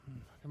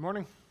Good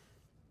morning.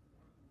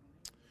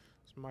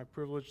 It's my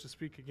privilege to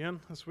speak again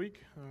this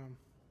week.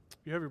 If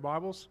you have your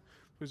Bibles,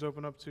 please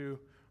open up to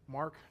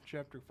Mark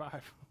chapter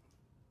 5.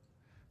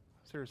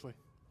 Seriously,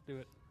 do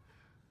it.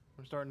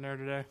 We're starting there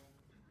today. I'm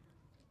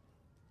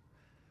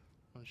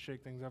going to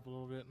shake things up a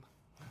little bit.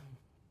 The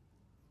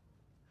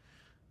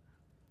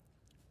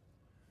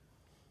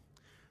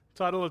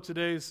title of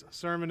today's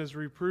sermon is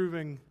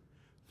Reproving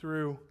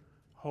through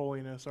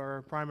Holiness.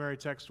 Our primary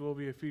text will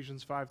be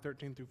Ephesians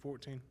 5:13 through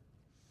 14.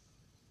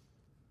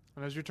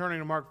 And as you're turning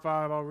to Mark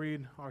 5, I'll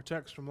read our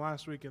text from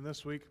last week and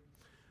this week.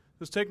 It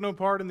says, "Take no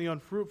part in the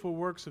unfruitful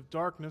works of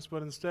darkness,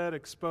 but instead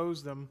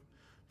expose them.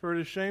 For it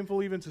is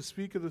shameful even to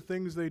speak of the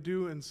things they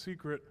do in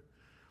secret.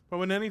 But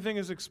when anything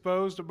is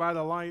exposed by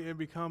the light, it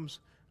becomes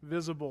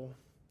visible.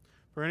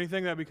 For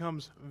anything that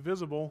becomes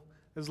visible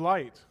is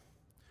light.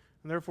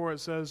 And therefore it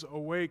says,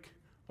 'Awake,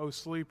 O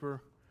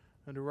sleeper,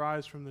 and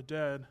arise from the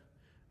dead,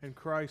 and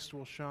Christ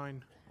will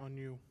shine on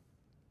you.'"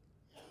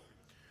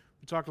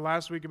 We talked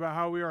last week about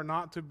how we are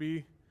not to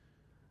be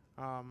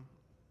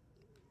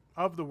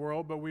of the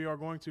world, but we are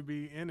going to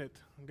be in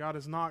it. God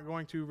is not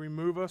going to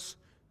remove us,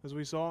 as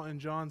we saw in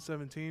John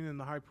 17 in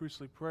the high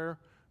priestly prayer.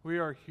 We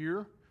are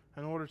here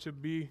in order to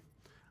be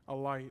a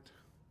light.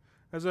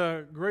 As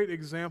a great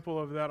example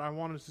of that, I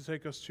wanted to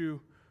take us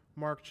to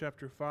Mark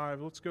chapter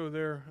 5. Let's go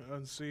there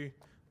and see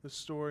the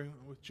story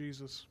with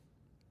Jesus.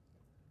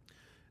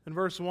 In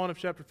verse 1 of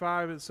chapter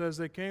 5, it says,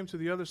 "They came to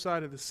the other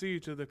side of the sea,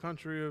 to the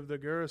country of the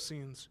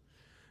Gerasenes.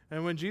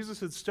 And when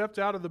Jesus had stepped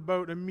out of the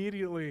boat,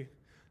 immediately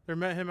there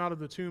met him out of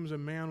the tombs a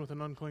man with an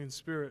unclean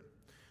spirit.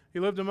 He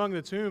lived among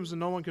the tombs, and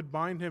no one could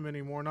bind him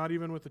anymore, not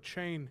even with a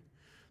chain.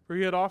 For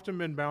he had often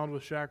been bound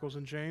with shackles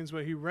and chains,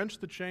 but he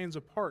wrenched the chains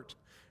apart,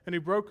 and he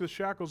broke the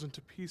shackles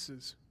into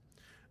pieces.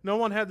 No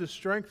one had the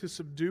strength to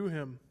subdue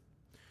him.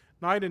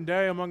 Night and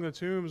day among the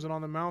tombs and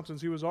on the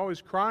mountains, he was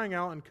always crying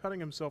out and cutting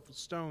himself with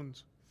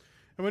stones.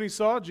 And when he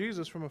saw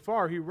Jesus from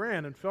afar, he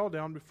ran and fell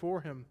down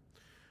before him.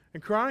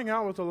 And crying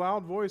out with a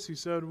loud voice, he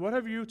said, 'What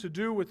have you to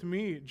do with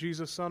me,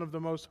 Jesus, Son of the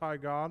Most High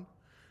God?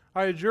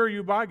 I adjure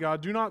you by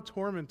God, do not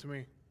torment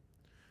me.'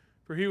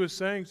 For he was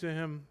saying to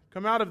him,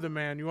 'Come out of the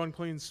man, you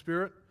unclean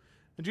spirit.'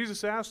 And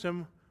Jesus asked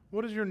him,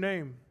 'What is your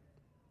name?'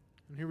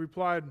 And he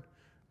replied,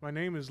 'My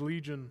name is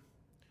Legion,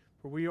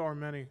 for we are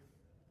many.'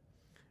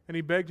 And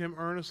he begged him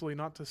earnestly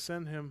not to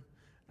send him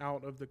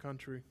out of the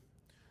country.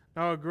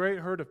 Now a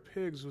great herd of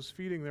pigs was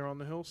feeding there on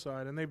the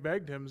hillside, and they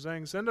begged him,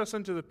 saying, 'Send us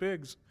into the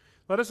pigs,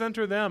 let us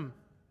enter them.'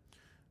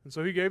 And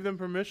so he gave them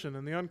permission,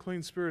 and the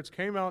unclean spirits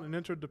came out and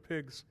entered the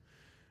pigs.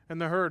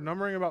 And the herd,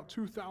 numbering about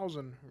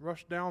 2,000,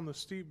 rushed down the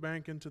steep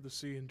bank into the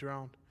sea and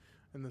drowned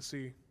in the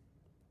sea.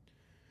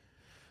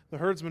 The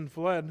herdsmen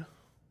fled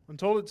and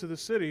told it to the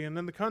city and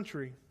in the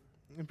country.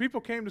 And people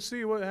came to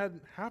see what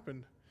had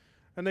happened.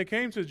 And they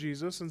came to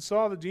Jesus and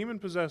saw the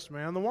demon-possessed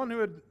man, the one who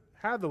had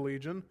had the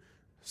legion,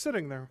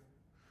 sitting there,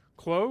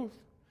 clothed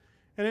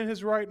and in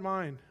his right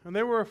mind. And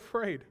they were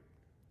afraid.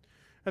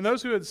 And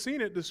those who had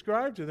seen it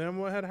described to them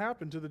what had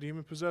happened to the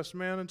demon-possessed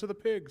man and to the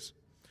pigs.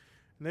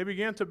 And they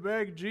began to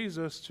beg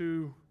Jesus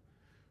to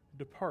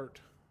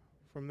depart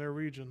from their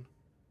region.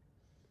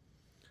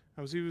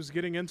 As he was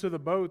getting into the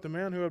boat, the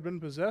man who had been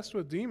possessed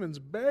with demons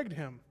begged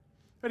him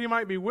that he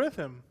might be with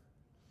him.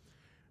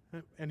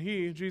 And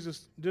he,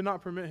 Jesus, did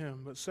not permit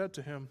him, but said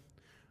to him,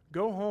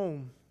 'Go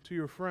home to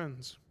your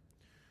friends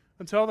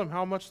and tell them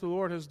how much the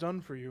Lord has done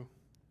for you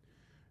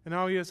and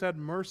how he has had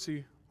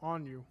mercy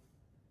on you.'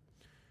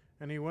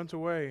 And he went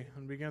away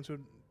and began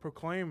to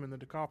proclaim in the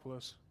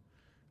Decapolis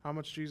how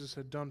much Jesus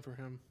had done for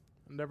him,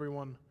 and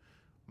everyone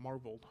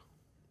marveled."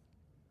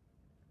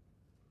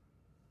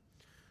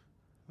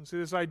 And see,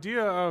 this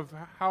idea of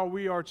how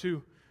we are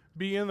to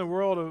be in the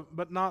world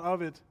but not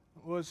of it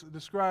was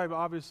described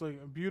obviously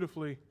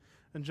beautifully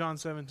in John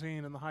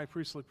 17 in the high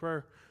priestly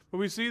prayer. But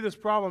we see this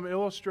problem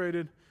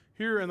illustrated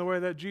here in the way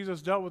that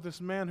Jesus dealt with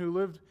this man who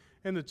lived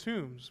in the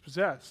tombs,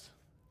 possessed.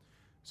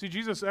 See,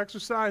 Jesus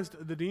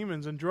exorcised the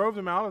demons and drove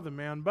them out of the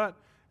man,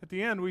 but at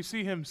the end we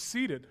see him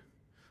seated.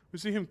 We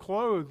see him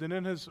clothed and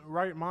in his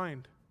right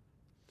mind.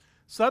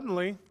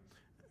 Suddenly,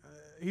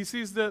 he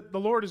sees that the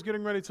Lord is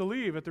getting ready to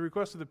leave at the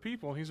request of the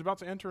people. He's about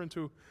to enter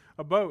into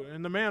a boat,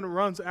 and the man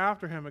runs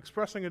after him,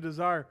 expressing a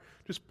desire,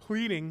 just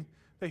pleading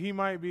that he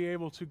might be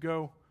able to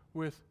go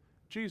with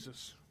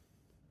Jesus.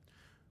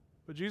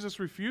 But Jesus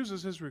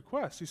refuses his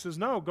request. He says,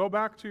 "No, go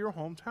back to your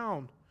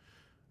hometown."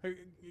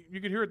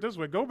 You could hear it this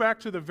way: go back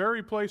to the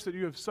very place that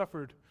you have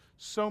suffered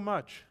so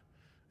much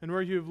and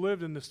where you have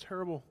lived in this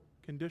terrible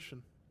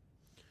condition.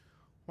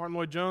 Martin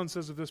Lloyd-Jones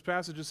says of this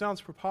passage, "It sounds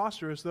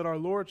preposterous that our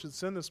Lord should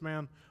send this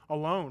man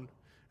alone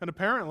and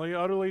apparently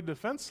utterly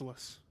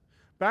defenseless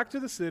back to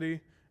the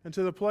city and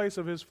to the place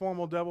of his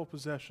former devil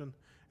possession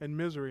and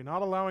misery,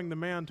 not allowing the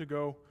man to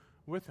go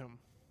with him."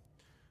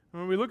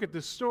 And when we look at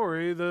this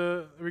story,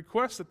 the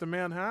request that the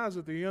man has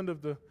at the end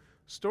of the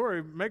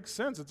story makes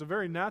sense. It's a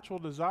very natural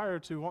desire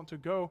to want to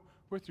go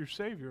with your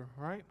Savior,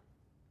 right?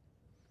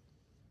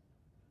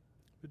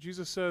 But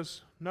Jesus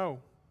says,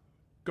 "No,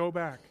 go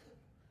back.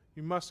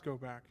 You must go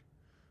back."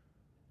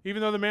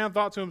 Even though the man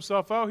thought to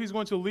himself, oh, he's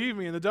going to leave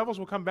me and the devils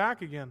will come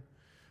back again.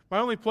 My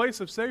only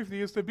place of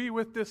safety is to be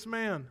with this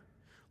man.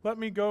 Let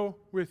me go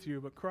with you.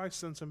 But Christ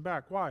sends him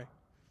back. Why?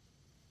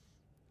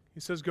 He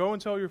says, go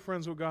and tell your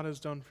friends what God has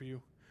done for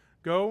you.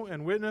 Go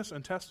and witness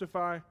and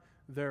testify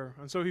there.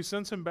 And so he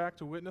sends him back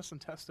to witness and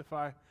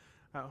testify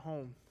at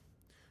home.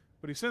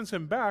 But he sends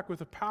him back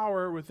with a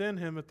power within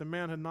him that the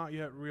man had not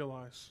yet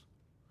realized.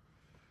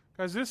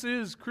 Guys, this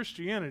is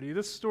Christianity.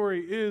 This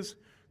story is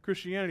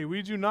Christianity.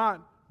 We do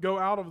not go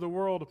out of the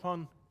world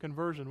upon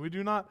conversion. We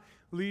do not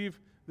leave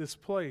this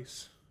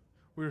place.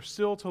 We are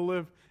still to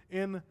live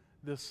in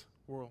this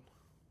world.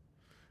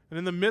 And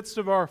in the midst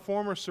of our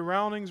former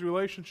surroundings,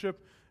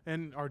 relationship,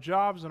 and our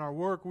jobs and our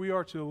work, we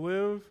are to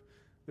live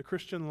the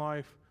Christian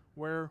life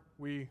where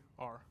we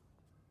are.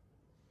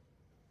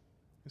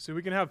 And so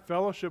we can have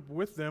fellowship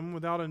with them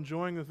without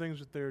enjoying the things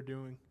that they're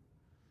doing.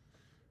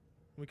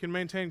 We can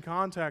maintain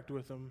contact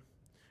with them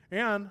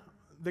and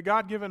the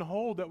God-given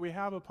hold that we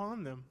have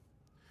upon them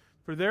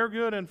for their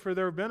good and for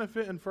their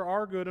benefit and for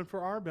our good and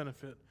for our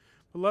benefit.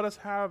 But let us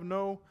have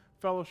no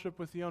fellowship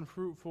with the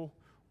unfruitful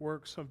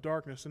works of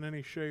darkness in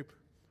any shape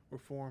or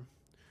form.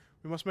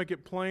 We must make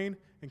it plain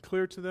and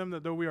clear to them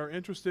that though we are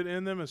interested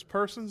in them as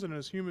persons and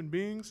as human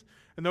beings,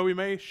 and though we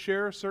may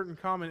share certain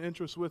common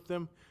interests with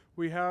them,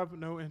 we have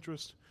no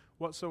interest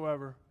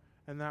whatsoever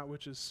in that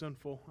which is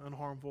sinful and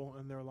harmful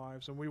in their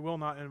lives, and we will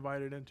not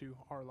invite it into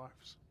our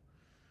lives.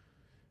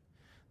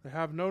 They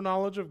have no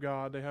knowledge of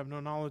God, they have no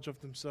knowledge of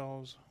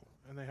themselves,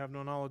 and they have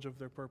no knowledge of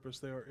their purpose.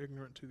 They are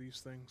ignorant to these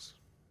things.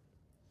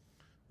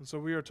 And so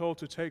we are told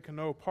to take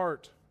no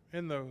part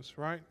in those,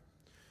 right?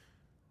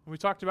 We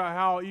talked about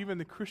how even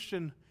the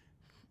Christian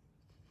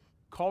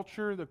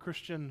culture, the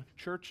Christian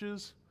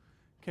churches,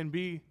 can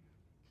be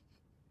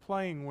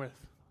playing with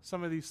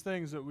some of these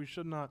things that we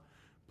should not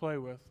play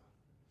with.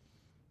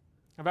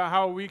 About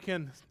how we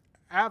can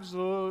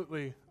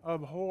absolutely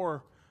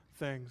abhor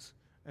things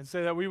and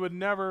say that we would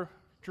never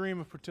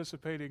dream of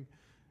participating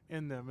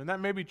in them. And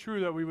that may be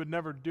true that we would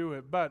never do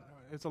it, but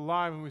it's a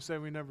lie when we say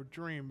we never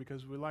dream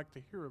because we like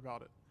to hear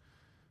about it.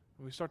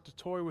 And we start to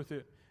toy with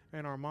it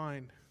in our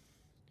mind.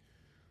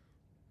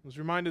 I was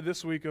reminded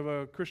this week of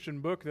a Christian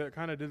book that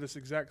kind of did this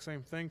exact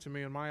same thing to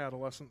me in my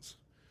adolescence.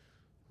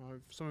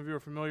 Some of you are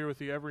familiar with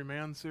the Every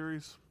Man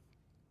series.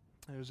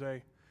 It was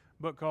a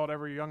book called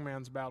Every Young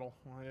Man's Battle.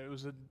 It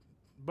was a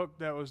book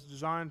that was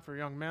designed for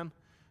young men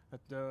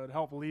that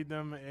helped lead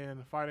them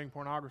in fighting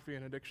pornography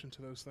and addiction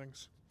to those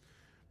things.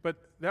 But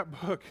that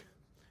book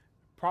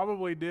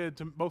probably did,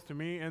 both to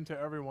me and to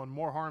everyone,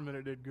 more harm than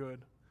it did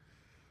good.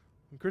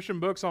 And Christian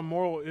books on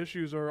moral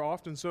issues are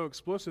often so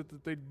explicit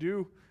that they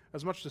do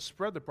as much to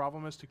spread the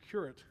problem as to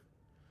cure it.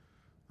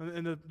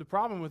 And the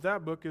problem with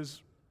that book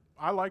is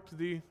I liked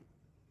the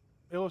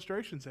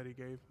illustrations that he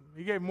gave.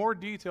 He gave more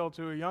detail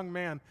to a young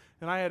man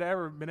than I had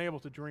ever been able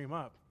to dream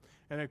up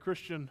in a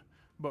Christian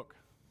book.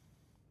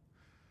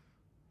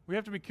 We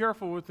have to be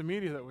careful with the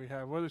media that we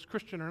have, whether it's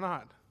Christian or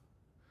not.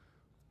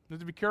 We have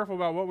to be careful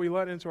about what we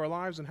let into our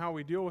lives and how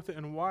we deal with it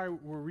and why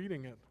we're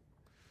reading it.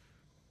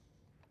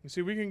 You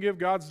see, we can give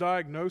God's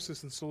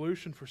diagnosis and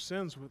solution for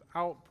sins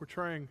without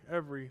portraying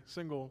every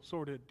single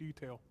sordid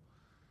detail.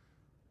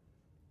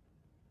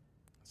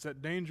 It's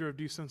that danger of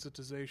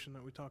desensitization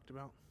that we talked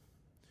about.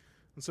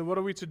 And so what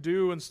are we to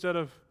do instead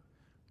of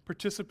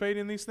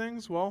participating in these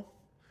things? Well,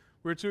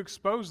 we're to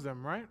expose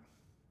them, right?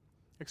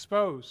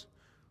 Expose.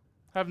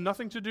 Have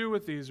nothing to do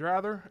with these.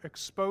 Rather,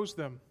 expose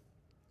them.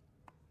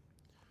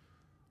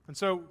 And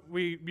so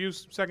we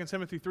use 2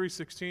 Timothy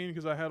 3:16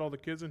 because I had all the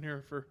kids in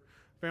here for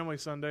Family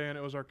Sunday and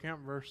it was our camp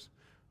verse.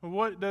 Well,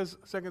 what does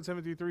 2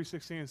 Timothy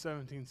 3:16 and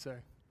 17 say?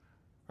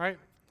 Right?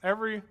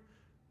 Every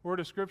word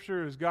of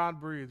Scripture is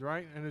God-breathed,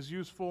 right? And is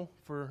useful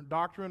for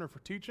doctrine or for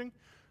teaching,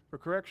 for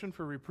correction,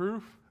 for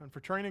reproof, and for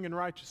training in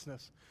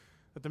righteousness,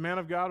 that the man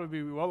of God would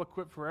be well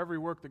equipped for every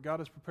work that God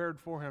has prepared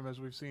for him, as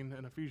we've seen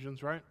in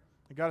Ephesians, right?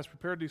 And God has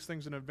prepared these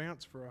things in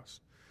advance for us.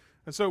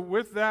 And so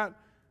with that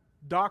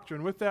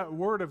doctrine, with that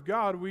word of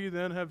God, we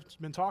then have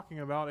been talking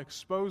about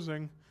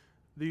exposing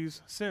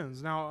these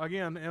sins. Now,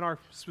 again, in our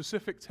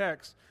specific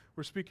text,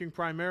 we're speaking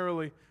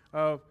primarily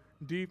of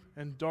deep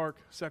and dark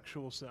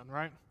sexual sin,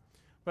 right?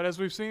 But as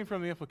we've seen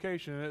from the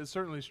implication, it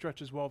certainly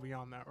stretches well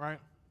beyond that, right?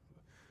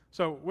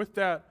 So with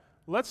that,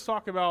 let's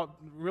talk about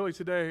really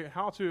today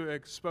how to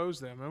expose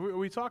them. And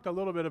we talked a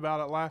little bit about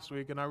it last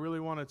week, and I really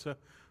wanted to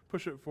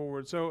push it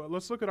forward. So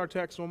let's look at our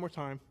text one more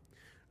time,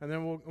 and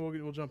then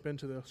we'll jump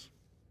into this.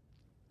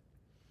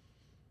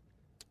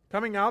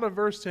 Coming out of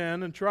verse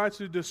 10, and try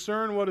to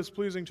discern what is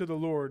pleasing to the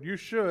Lord. You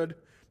should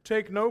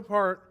take no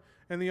part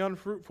in the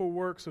unfruitful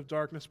works of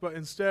darkness, but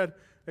instead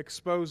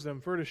expose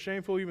them. For it is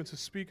shameful even to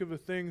speak of the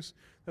things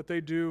that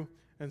they do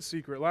in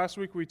secret. Last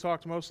week we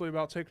talked mostly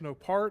about take no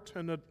part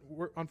in the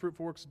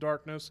unfruitful works of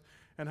darkness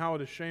and how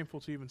it is shameful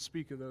to even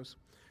speak of those.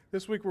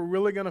 This week we're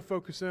really going to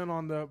focus in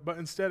on but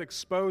instead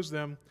expose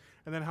them,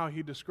 and then how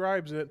he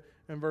describes it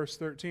in verse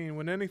 13.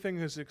 When anything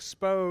is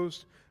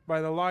exposed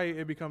by the light,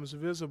 it becomes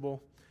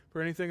visible,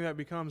 for anything that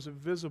becomes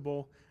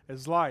visible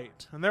is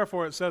light. And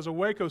therefore it says,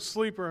 awake, O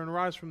sleeper, and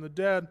rise from the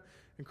dead,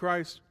 and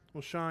Christ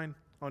will shine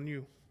on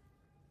you.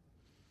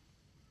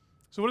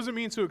 So what does it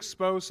mean to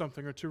expose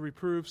something or to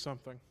reprove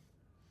something?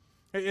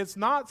 It's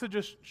not to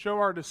just show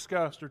our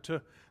disgust or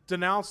to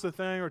denounce the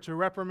thing or to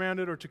reprimand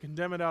it or to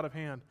condemn it out of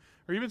hand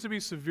or even to be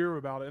severe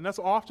about it. And that's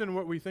often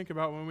what we think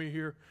about when we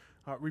hear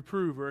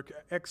reprove or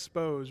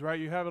expose, right?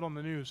 You have it on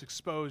the news,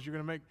 expose. You're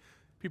going to make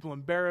people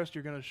embarrassed.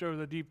 You're going to show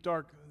the deep,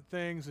 dark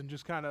things and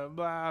just kind of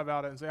blah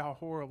about it and say how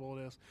horrible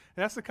it is.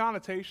 And that's the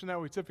connotation that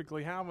we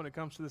typically have when it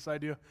comes to this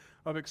idea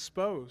of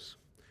expose.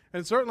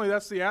 And certainly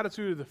that's the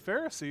attitude of the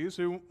Pharisees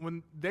who,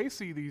 when they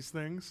see these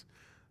things,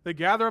 they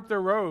gather up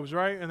their robes,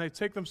 right, and they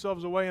take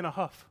themselves away in a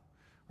huff,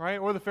 right?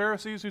 Or the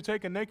Pharisees who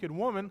take a naked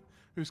woman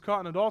who's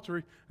caught in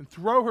adultery and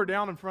throw her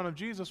down in front of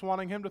Jesus,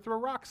 wanting him to throw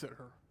rocks at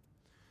her.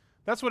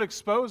 That's what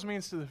expose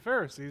means to the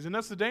Pharisees, and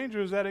that's the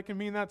danger, is that it can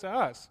mean that to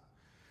us.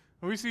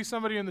 When we see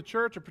somebody in the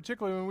church, or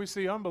particularly when we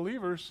see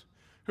unbelievers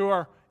who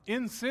are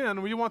in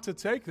sin, we want to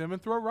take them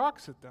and throw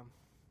rocks at them.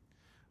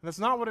 And that's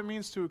not what it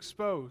means to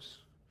expose.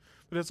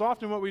 But it's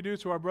often what we do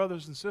to our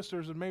brothers and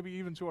sisters and maybe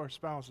even to our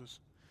spouses.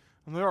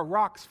 And there are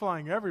rocks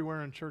flying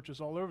everywhere in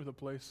churches all over the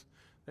place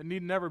that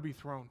need never be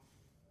thrown.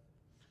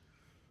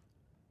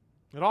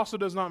 It also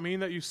does not mean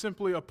that you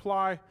simply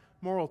apply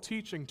moral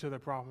teaching to the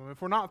problem.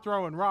 If we're not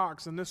throwing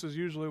rocks, then this is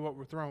usually what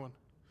we're throwing.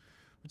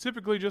 We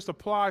typically just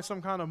apply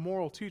some kind of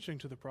moral teaching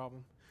to the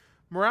problem.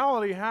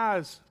 Morality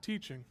has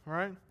teaching,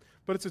 right?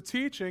 But it's a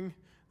teaching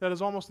that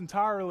is almost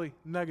entirely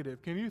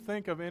negative. Can you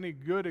think of any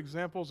good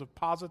examples of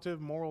positive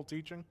moral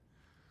teaching?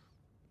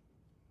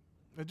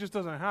 It just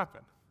doesn't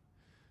happen.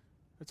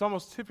 It's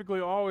almost typically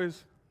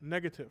always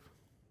negative.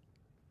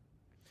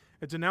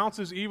 It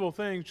denounces evil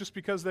things just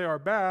because they are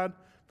bad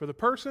for the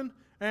person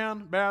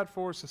and bad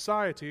for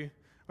society,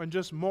 and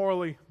just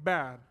morally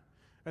bad.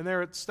 And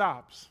there it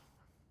stops,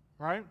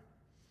 right?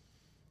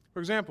 For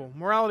example,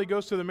 morality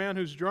goes to the man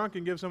who's drunk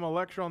and gives him a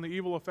lecture on the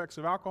evil effects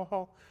of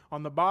alcohol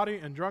on the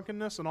body and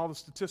drunkenness and all the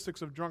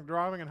statistics of drunk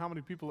driving and how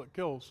many people it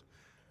kills.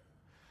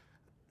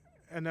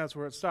 And that's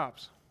where it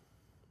stops.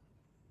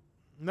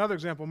 Another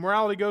example,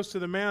 morality goes to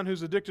the man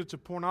who's addicted to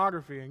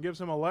pornography and gives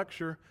him a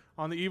lecture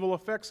on the evil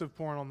effects of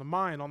porn on the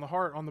mind, on the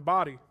heart, on the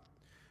body.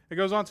 It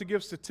goes on to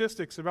give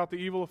statistics about the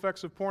evil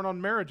effects of porn on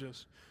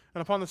marriages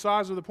and upon the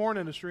size of the porn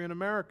industry in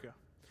America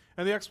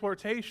and the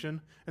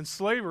exploitation and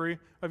slavery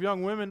of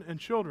young women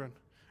and children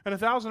and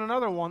 1,000 and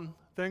other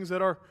things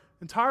that are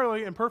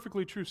entirely and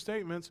perfectly true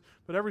statements,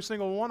 but every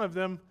single one of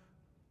them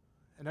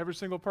and every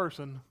single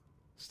person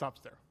stops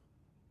there.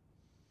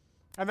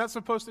 And that's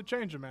supposed to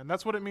change a man.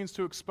 That's what it means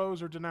to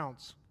expose or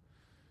denounce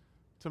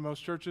to most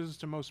churches,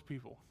 to most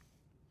people.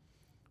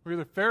 We're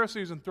either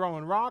Pharisees and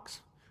throwing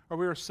rocks, or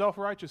we are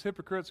self-righteous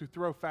hypocrites who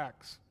throw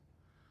facts.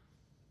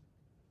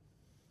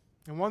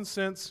 In one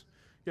sense,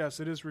 yes,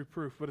 it is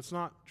reproof, but it's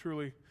not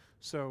truly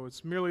so.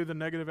 It's merely the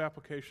negative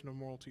application of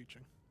moral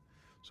teaching.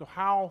 So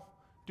how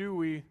do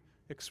we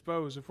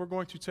expose? If we're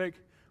going to take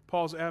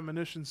Paul's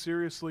admonition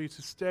seriously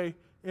to stay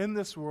in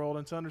this world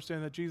and to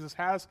understand that Jesus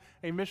has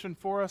a mission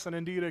for us and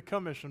indeed a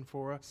commission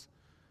for us,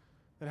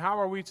 then how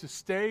are we to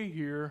stay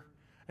here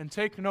and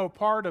take no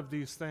part of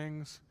these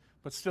things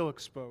but still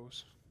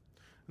expose?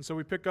 And so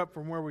we pick up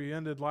from where we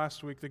ended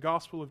last week. The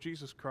gospel of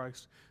Jesus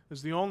Christ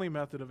is the only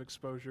method of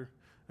exposure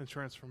and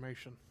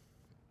transformation.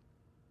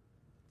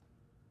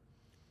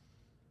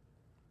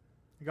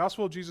 The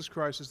gospel of Jesus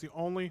Christ is the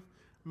only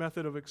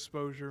method of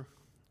exposure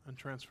and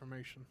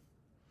transformation.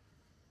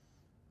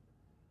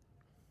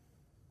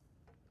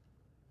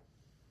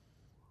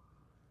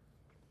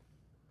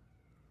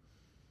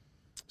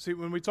 See,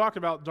 when we talked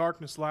about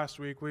darkness last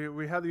week,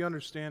 we had the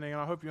understanding,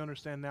 and I hope you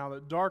understand now,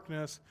 that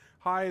darkness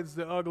hides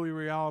the ugly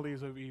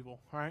realities of evil,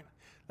 right?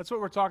 That's what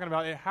we're talking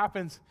about. It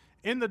happens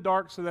in the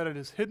dark so that it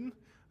is hidden,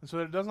 and so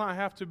that it does not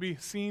have to be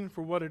seen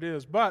for what it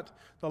is. But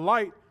the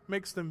light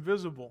makes them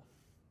visible.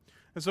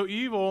 And so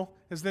evil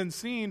is then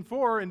seen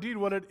for, indeed,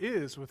 what it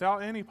is,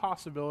 without any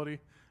possibility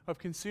of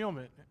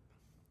concealment.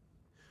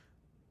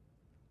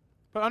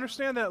 But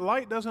understand that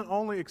light doesn't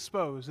only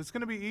expose. It's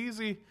going to be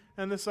easy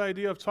in this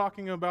idea of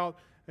talking about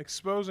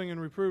exposing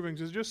and reproving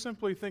to just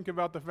simply think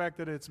about the fact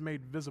that it's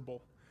made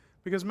visible.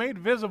 Because made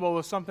visible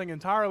is something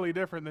entirely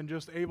different than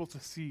just able to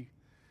see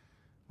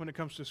when it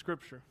comes to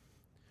Scripture.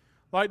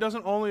 Light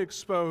doesn't only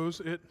expose,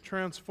 it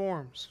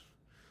transforms.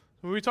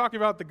 When we talk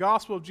about the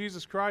gospel of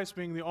Jesus Christ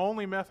being the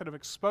only method of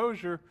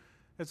exposure,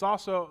 it's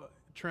also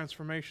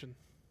transformation.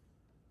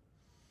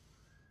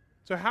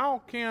 So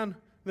how can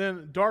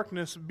then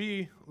darkness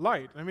be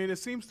light? I mean, it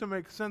seems to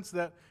make sense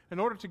that in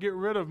order to get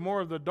rid of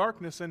more of the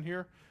darkness in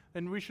here,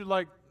 then we should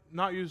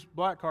not use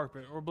black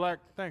carpet or black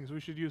things.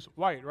 We should use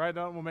white, right?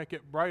 That will make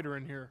it brighter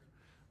in here,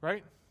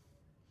 right?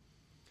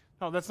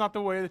 No, that's not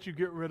the way that you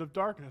get rid of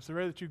darkness. The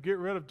way that you get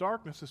rid of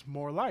darkness is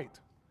more light.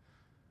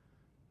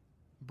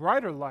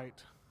 Brighter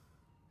light.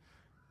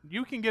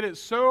 You can get it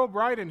so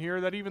bright in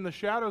here that even the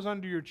shadows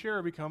under your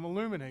chair become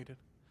illuminated.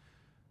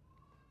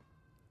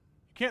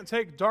 You can't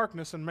take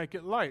darkness and make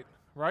it light,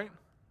 right?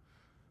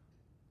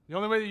 The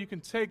only way that you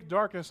can take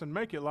darkness and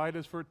make it light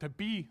is for it to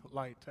be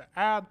light, to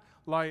add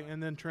light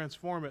and then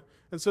transform it.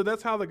 And so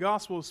that's how the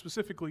gospel is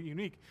specifically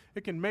unique.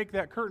 It can make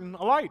that curtain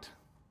a light.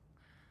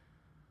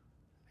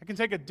 It can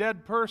take a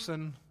dead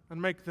person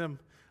and make them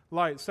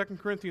light. 2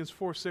 Corinthians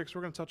 4:6,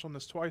 we're going to touch on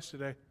this twice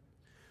today. It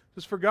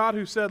says, "For God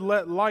who said,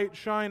 'Let light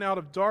shine out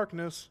of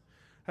darkness,'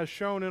 has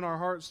shone in our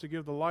hearts to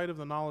give the light of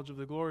the knowledge of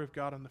the glory of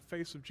God in the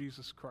face of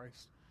Jesus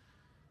Christ."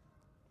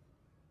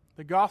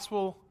 The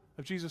gospel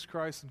of Jesus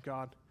Christ and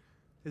God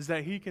is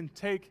that He can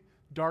take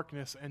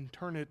darkness and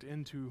turn it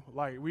into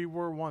light. We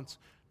were once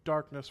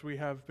darkness. We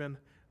have been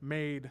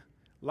made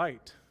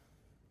light.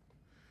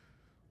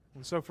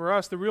 And so for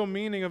us, the real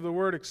meaning of the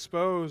word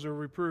expose or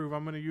reprove,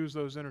 I'm going to use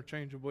those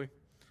interchangeably,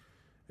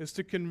 is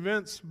to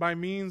convince by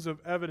means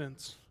of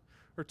evidence,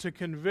 or to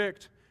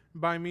convict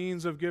by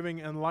means of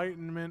giving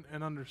enlightenment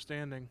and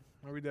understanding.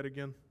 I'll read that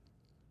again.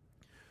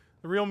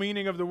 The real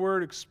meaning of the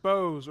word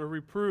expose or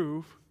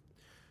reprove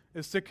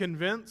is to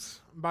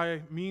convince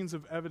by means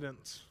of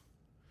evidence,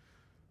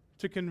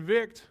 to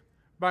convict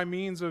by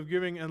means of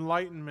giving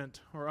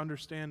enlightenment or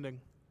understanding.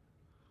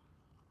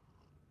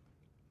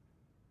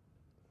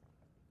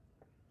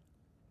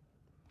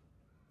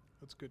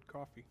 That's good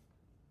coffee.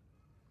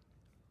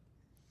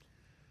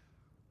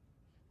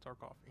 It's our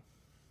coffee.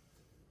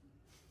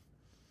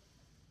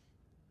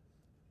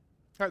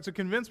 All right, so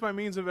convince by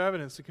means of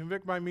evidence, to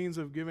convict by means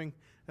of giving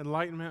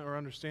enlightenment or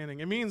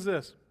understanding. It means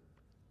this: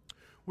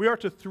 we are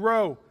to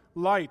throw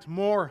light,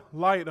 more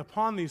light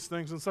upon these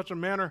things in such a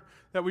manner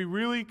that we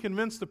really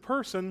convince the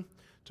person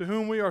to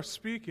whom we are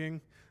speaking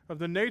of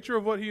the nature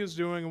of what he is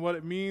doing and what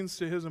it means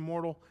to his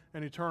immortal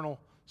and eternal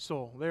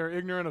soul. They are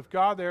ignorant of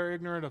God, they are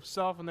ignorant of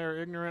self, and they are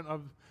ignorant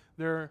of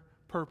their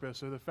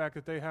purpose, or the fact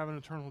that they have an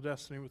eternal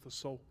destiny with the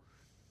soul.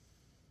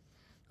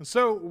 And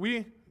so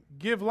we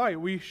give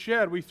light, we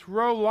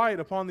throw light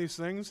upon these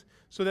things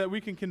so that we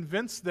can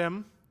convince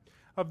them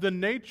of the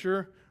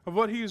nature of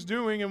what he is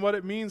doing and what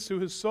it means to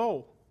his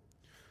soul.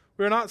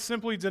 We are not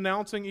simply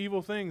denouncing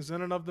evil things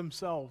in and of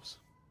themselves.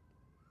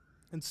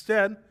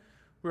 Instead,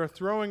 we are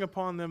throwing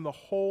upon them the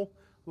whole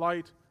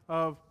light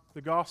of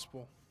the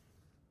gospel.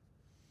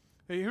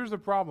 Hey, here's the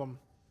problem.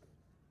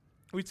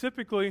 We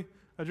typically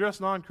address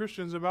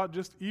non-Christians about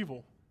just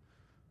evil.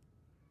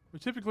 We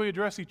typically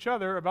address each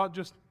other about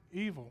just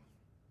evil.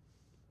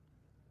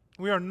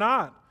 We are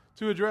not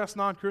to address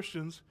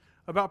non-Christians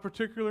about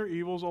particular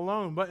evils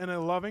alone, but in a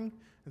loving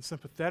and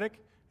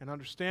sympathetic and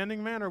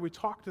understanding manner, we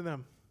talk to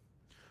them.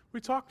 We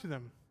talk to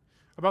them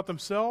about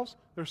themselves,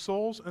 their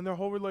souls, and their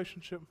whole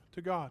relationship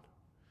to God,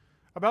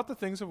 about the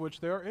things of which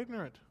they are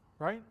ignorant,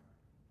 right?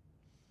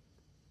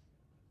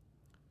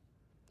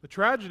 The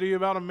tragedy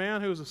about a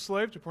man who is a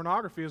slave to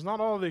pornography is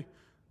not all the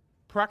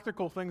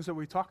practical things that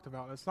we talked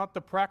about. It's not the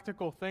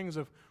practical things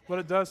of what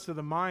it does to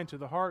the mind, to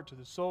the heart, to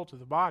the soul, to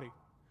the body.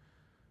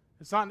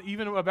 It's not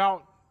even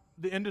about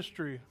the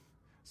industry.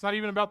 It's not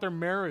even about their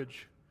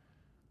marriage.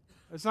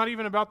 It's not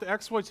even about the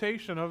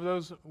exploitation of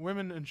those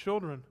women and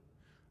children.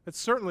 It's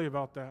certainly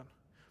about that.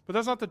 But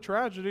that's not the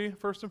tragedy,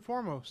 first and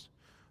foremost.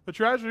 The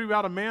tragedy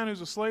about a man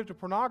who's a slave to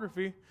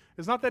pornography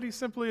is not that he's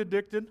simply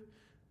addicted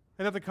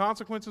and that the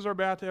consequences are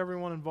bad to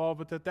everyone involved,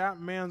 but that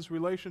man's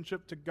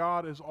relationship to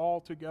God is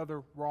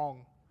altogether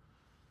wrong.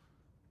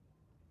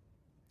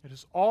 It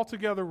is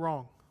altogether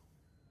wrong.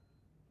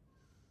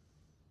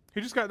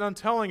 He just got done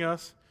telling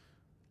us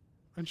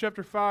in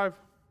chapter 5,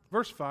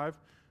 verse 5,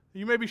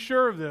 you may be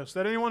sure of this,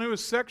 that anyone who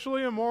is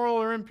sexually immoral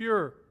or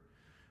impure,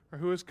 or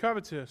who is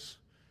covetous,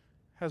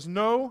 has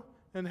no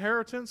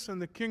inheritance in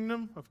the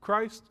kingdom of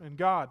Christ and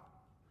God.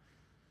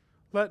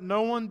 Let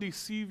no one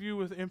deceive you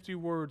with empty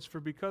words, for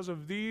because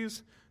of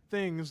these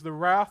things the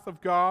wrath of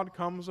God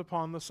comes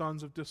upon the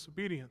sons of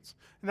disobedience.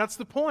 And that's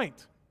the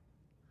point.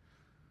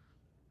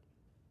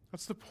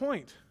 That's the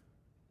point.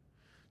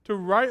 To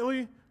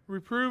rightly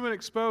reprove and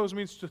expose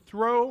means to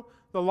throw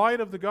the light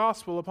of the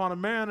gospel upon a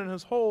man and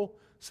his whole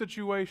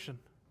situation.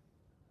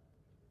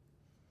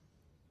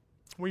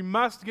 We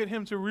must get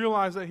him to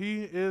realize that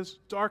he is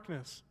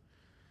darkness,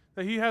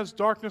 that he has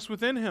darkness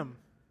within him,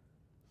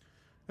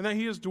 and that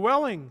he is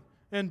dwelling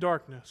in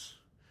darkness,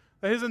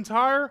 that his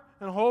entire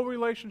and whole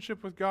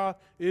relationship with God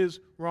is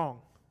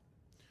wrong.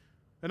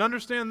 And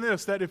understand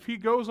this, that if he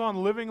goes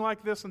on living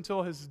like this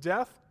until his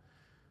death,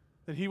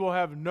 then he will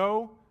have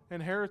no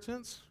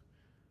inheritance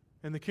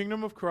in the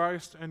kingdom of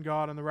Christ and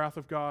God, and the wrath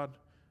of God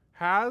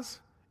has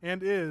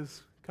and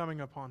is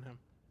coming upon him.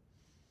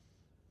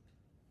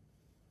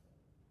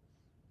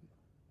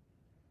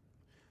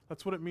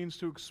 That's what it means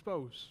to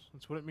expose.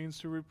 That's what it means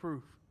to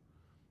reprove.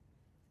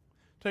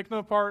 Take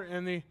no part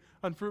in the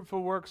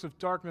unfruitful works of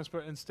darkness,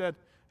 but instead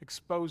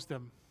expose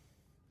them.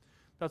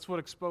 That's what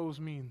expose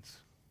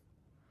means.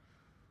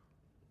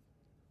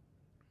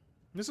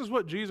 This is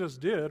what Jesus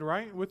did,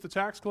 right? With the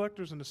tax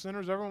collectors and the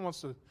sinners. Everyone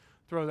wants to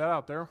throw that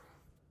out there.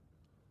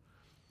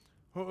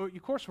 Well,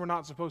 of course we're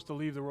not supposed to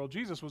leave the world.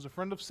 Jesus was a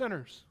friend of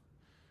sinners.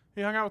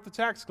 He hung out with the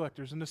tax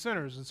collectors and the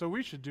sinners, and so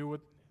we should do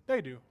what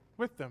they do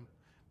with them,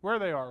 where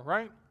they are,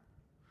 right?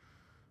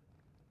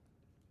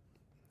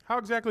 How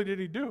exactly did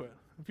he do it?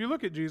 If you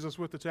look at Jesus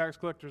with the tax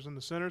collectors and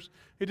the sinners,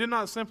 he did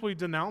not simply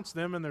denounce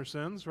them and their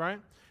sins, right?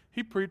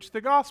 He preached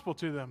the gospel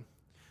to them.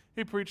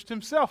 He preached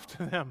himself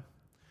to them.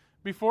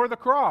 Before the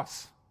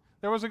cross,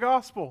 there was a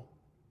gospel.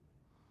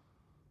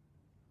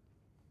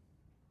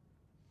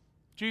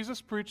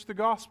 Jesus preached the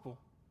gospel.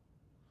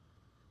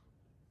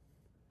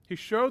 He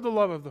showed the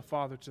love of the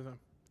Father to them.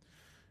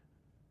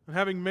 And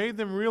having made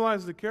them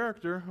realize the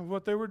character of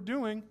what they were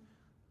doing,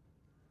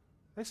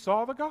 they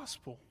saw the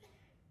gospel.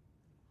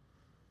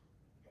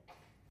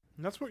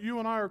 And that's what you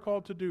and I are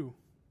called to do.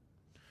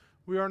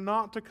 We are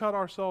not to cut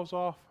ourselves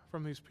off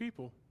from these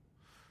people.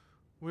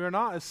 We are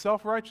not as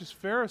self-righteous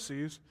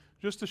Pharisees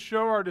just to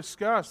show our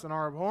disgust and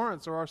our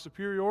abhorrence or our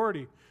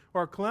superiority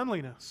or our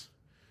cleanliness.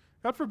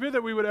 God forbid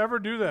that we would ever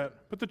do that.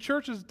 But the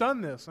church has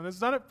done this, and it's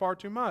done it far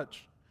too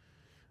much.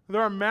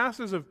 There are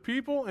masses of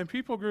people and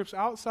people groups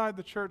outside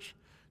the church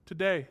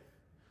today.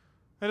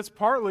 And it's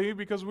partly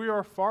because we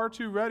are far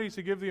too ready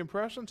to give the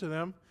impression to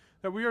them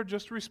that we are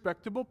just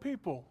respectable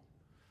people.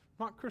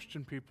 Not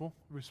Christian people,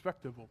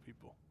 respectable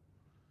people.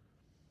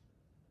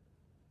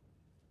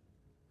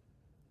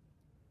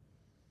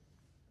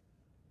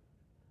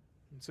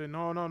 And say,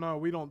 no,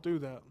 we don't do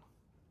that.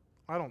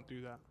 I don't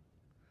do that.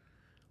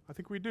 I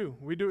think we do.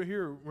 We do it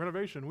here,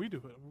 Renovation, we do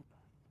it.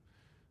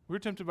 We're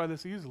tempted by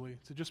this easily,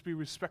 to just be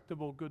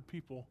respectable, good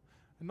people,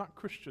 and not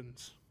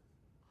Christians.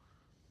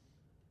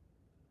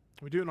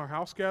 We do it in our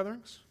house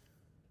gatherings.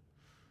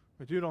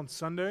 We do it on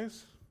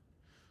Sundays.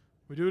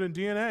 We do it in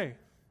DNA.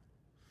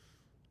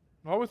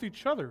 All with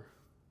each other.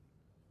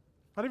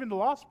 Not even the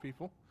lost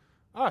people.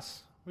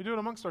 Us. We do it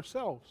amongst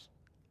ourselves.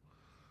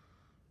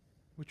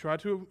 We try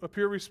to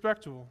appear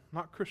respectable,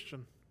 not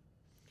Christian.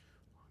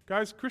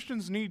 Guys,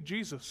 Christians need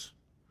Jesus.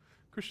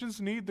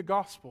 Christians need the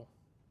gospel.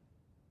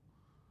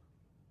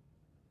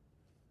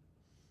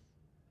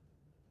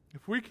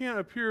 If we can't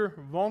appear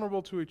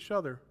vulnerable to each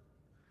other,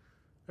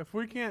 if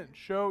we can't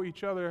show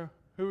each other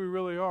who we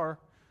really are,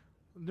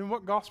 then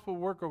what gospel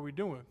work are we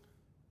doing?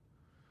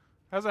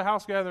 As a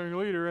house gathering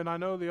leader, and I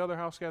know the other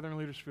house gathering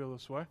leaders feel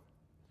this way,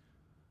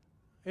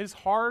 it's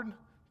hard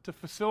to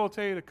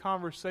facilitate a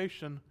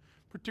conversation,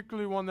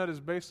 particularly one that is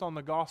based on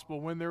the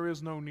gospel, when there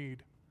is no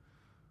need.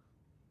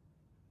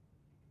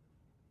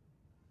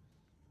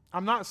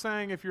 I'm not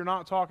saying if you're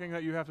not talking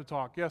that you have to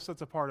talk. Yes,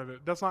 that's a part of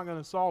it. That's not going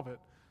to solve it.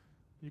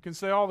 You can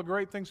say all the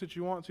great things that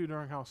you want to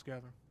during house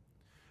gathering.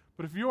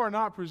 But if you are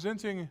not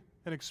presenting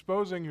and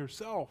exposing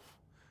yourself,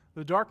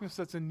 the darkness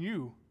that's in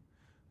you,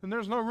 then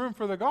there's no room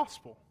for the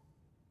gospel.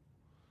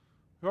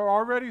 You're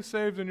already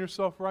saved in your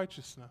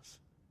self-righteousness.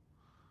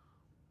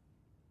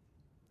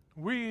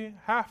 We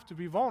have to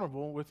be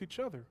vulnerable with each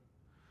other.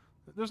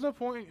 There's no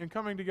point in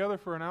coming together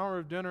for an hour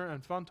of dinner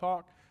and fun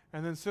talk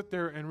and then sit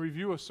there and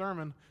review a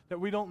sermon that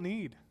we don't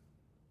need.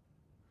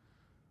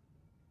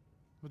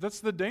 But that's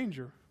the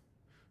danger,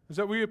 is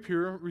that we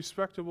appear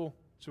respectable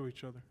to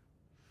each other.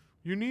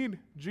 You need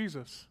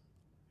Jesus.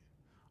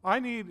 I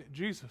need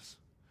Jesus.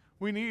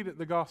 We need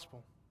the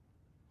gospel.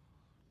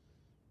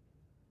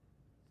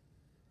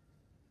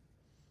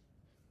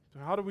 So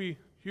how do we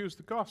use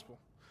the gospel?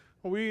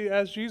 Well, we,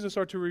 as Jesus,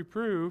 are to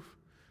reprove,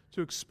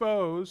 to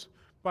expose,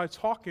 by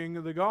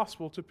talking the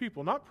gospel to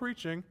people. Not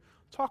preaching,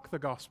 talk the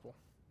gospel.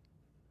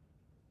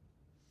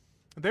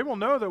 They will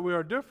know that we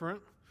are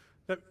different,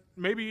 that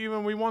maybe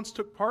even we once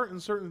took part in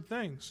certain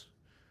things.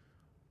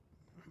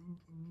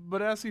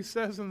 But as he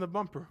says in the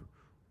bumper,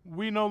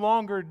 we no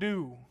longer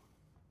do.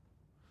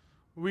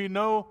 We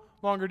no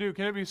longer do.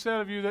 Can it be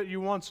said of you that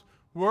you once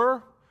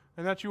were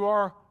and that you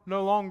are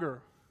no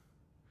longer?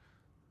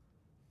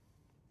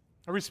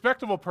 A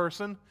respectable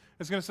person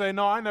is going to say,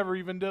 no, I never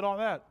even did all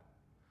that.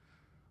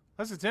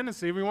 That's a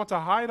tendency. We want to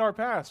hide our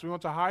past. We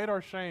want to hide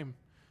our shame.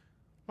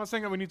 I'm not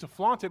saying that we need to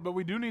flaunt it, but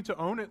we do need to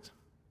own it.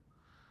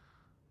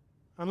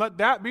 And let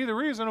that be the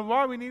reason of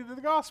why we needed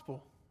the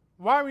gospel,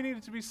 why we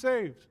needed to be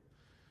saved.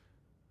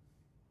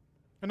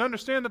 And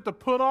understand that the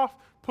put off,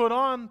 put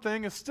on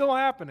thing is still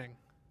happening.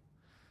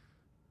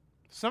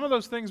 Some of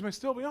those things may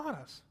still be on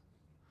us.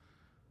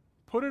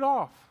 Put it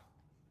off.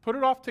 Put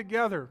it off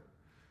together.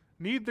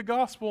 Need the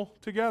gospel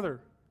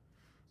together.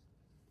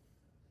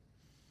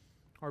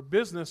 Our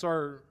business,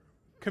 our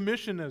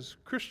commission as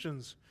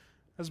Christians,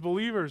 as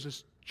believers,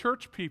 as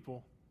church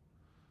people,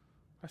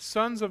 as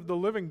sons of the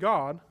living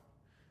God,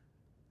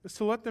 is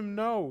to let them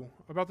know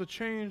about the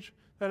change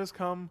that has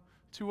come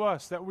to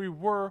us, that we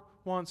were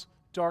once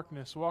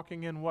darkness,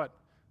 walking in what?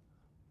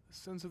 The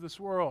sins of this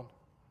world,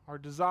 our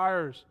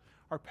desires,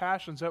 our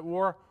passions at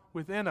war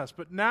within us.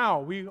 But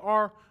now we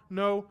are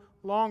no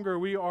longer,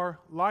 we are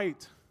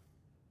light.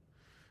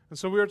 And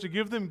so we are to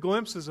give them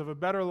glimpses of a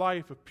better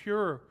life, a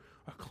purer,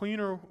 a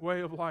cleaner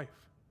way of life.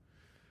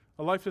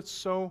 A life that's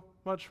so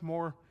much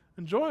more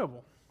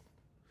enjoyable.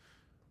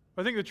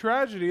 I think the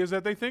tragedy is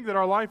that they think that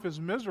our life is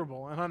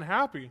miserable and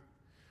unhappy,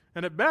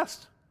 and at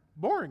best,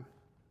 boring.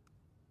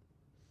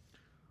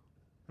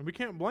 And we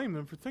can't blame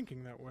them for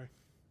thinking that way.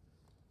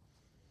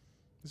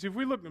 You see, if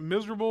we look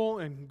miserable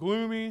and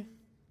gloomy,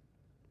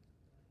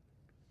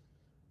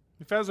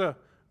 if as a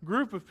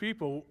group of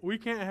people we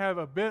can't have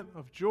a bit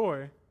of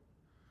joy,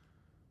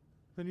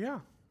 then yeah,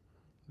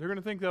 they're going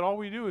to think that all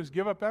we do is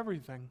give up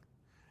everything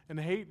and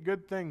hate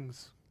good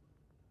things.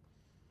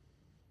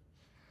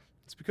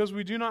 It's because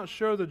we do not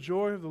show the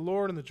joy of the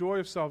Lord and the joy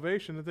of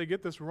salvation that they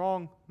get this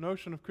wrong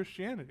notion of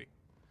Christianity.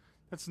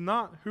 That's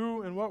not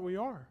who and what we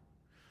are.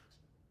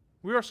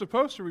 We are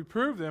supposed to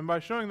reprove them by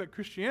showing that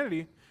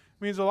Christianity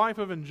means a life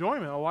of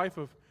enjoyment, a life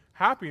of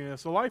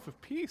happiness, a life of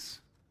peace.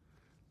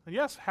 And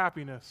yes,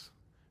 happiness.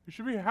 You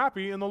should be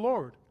happy in the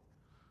Lord.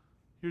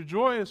 Your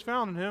joy is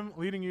found in Him,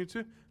 leading you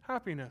to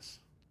happiness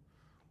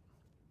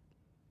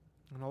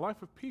and a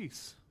life of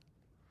peace.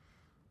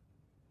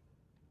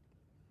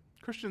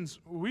 Christians,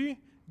 we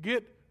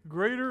get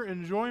greater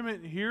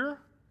enjoyment here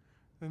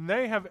than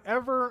they have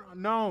ever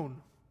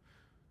known,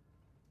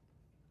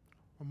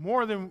 or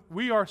more than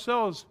we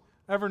ourselves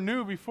ever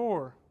knew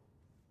before,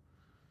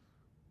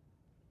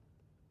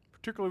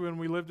 particularly when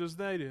we lived as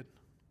they did.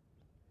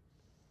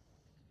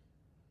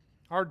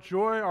 Our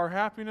joy, our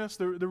happiness,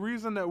 the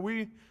reason that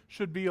we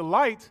should be a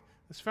light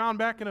is found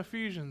back in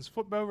Ephesians.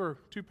 Flip over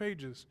 2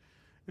 pages.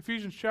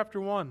 Ephesians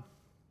chapter 1,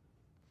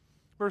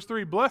 verse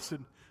 3. Blessed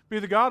be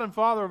the God and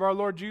Father of our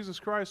Lord Jesus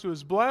Christ, who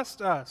has blessed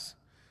us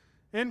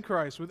in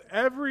Christ with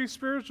every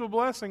spiritual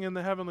blessing in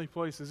the heavenly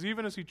places,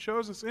 even as He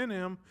chose us in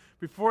Him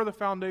before the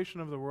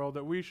foundation of the world,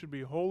 that we should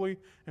be holy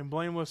and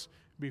blameless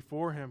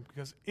before Him.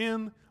 Because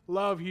in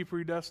love He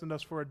predestined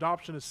us for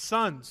adoption as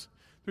sons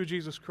through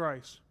Jesus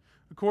Christ,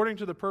 according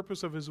to the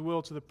purpose of His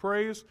will, to the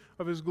praise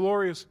of His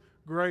glorious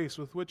grace,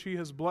 with which He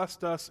has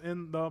blessed us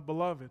in the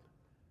Beloved.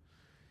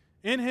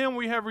 In Him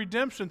we have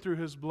redemption through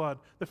His blood,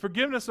 the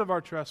forgiveness of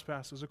our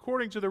trespasses,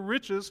 according to the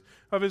riches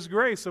of His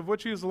grace, of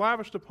which He has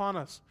lavished upon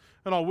us,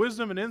 in all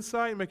wisdom and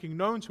insight, making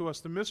known to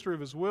us the mystery of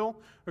His will,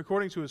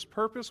 according to His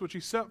purpose, which He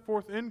set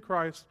forth in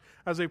Christ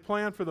as a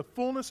plan for the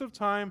fullness of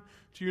time,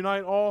 to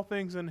unite all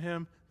things in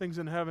Him, things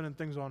in heaven and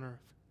things on earth.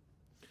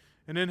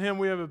 And in Him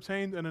we have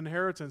obtained an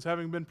inheritance,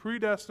 having been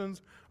predestined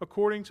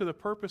according to the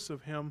purpose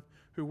of Him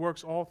who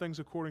works all things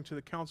according to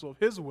the counsel of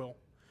His will,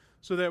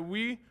 so that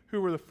we who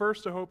were the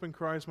first to hope in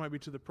Christ might be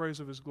to the praise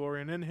of His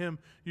glory. And in Him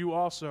you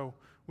also,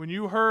 when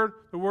you heard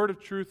the word of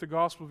truth, the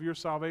gospel of your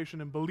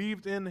salvation, and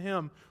believed in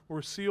Him,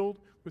 were sealed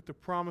with the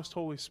promised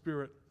Holy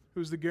Spirit,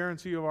 who is the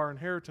guarantee of our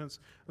inheritance,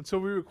 until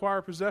we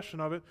acquire possession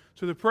of it,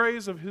 to the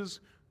praise of His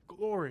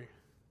glory.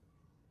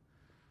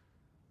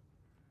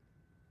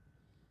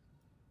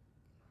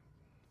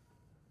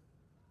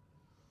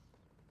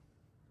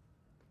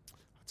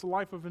 It's a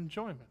life of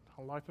enjoyment,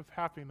 a life of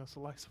happiness, a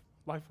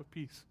life of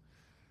peace.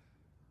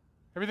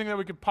 Everything that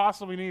we could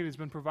possibly need has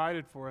been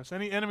provided for us.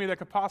 Any enemy that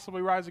could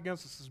possibly rise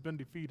against us has been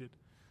defeated.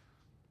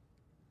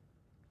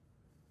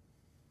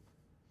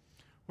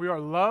 We are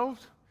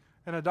loved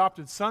and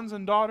adopted sons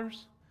and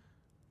daughters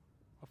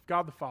of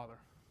God the Father.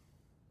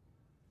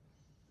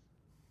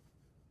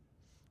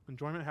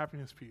 Enjoyment,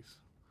 happiness, peace.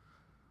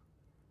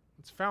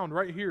 It's found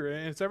right here,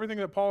 and it's everything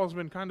that Paul has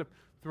been kind of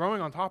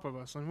throwing on top of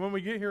us. And when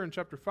we get here in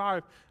chapter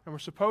 5, and we're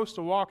supposed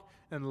to walk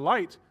in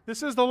light,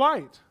 this is the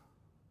light.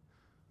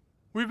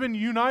 We've been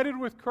united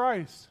with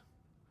Christ.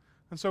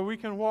 And so we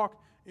can walk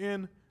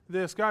in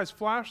this. Guys,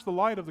 flash the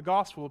light of the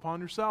gospel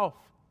upon yourself.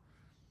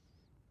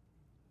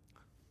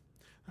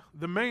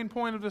 The main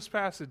point of this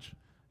passage,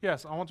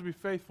 yes, I want to be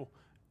faithful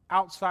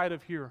outside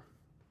of here.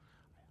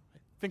 I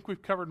think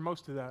we've covered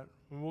most of that,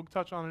 and we'll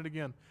touch on it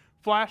again.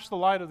 Flash the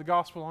light of the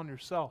gospel on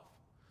yourself.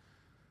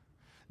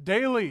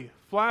 Daily,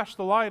 flash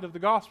the light of the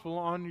gospel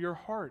on your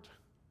heart.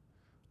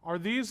 Are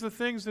these the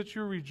things that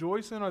you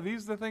rejoice in? Are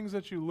these the things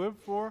that you live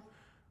for?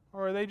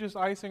 Or are they just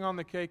icing on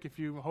the cake if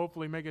you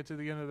hopefully make it to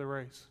the end of the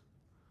race?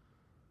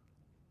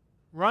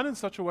 Run in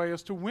such a way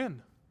as to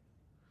win.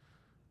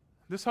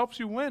 This helps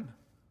you win.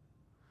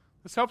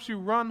 This helps you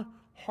run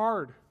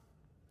hard.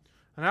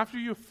 And after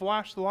you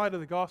flash the light of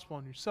the gospel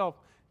on yourself,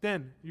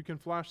 then you can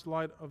flash the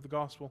light of the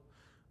gospel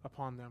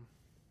upon them.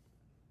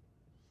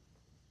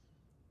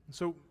 And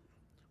so,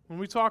 when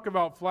we talk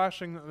about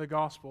flashing the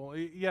gospel,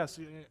 yes,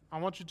 I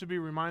want you to be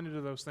reminded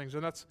of those things.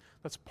 And that's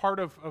part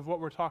of what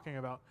we're talking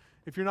about.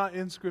 If you're not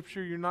in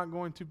Scripture, you're not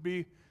going to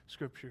be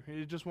Scripture.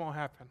 It just won't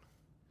happen.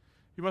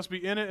 You must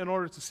be in it in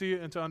order to see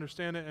it and to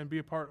understand it and be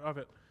a part of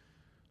it.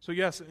 So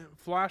yes,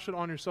 flash it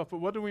on yourself. But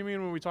what do we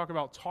mean when we talk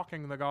about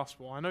talking the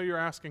gospel? I know you're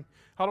asking,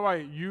 how do I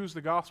use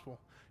the gospel?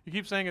 You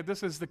keep saying that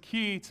this is the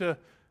key to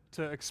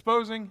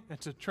exposing and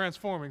to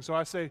transforming. So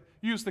I say,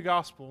 use the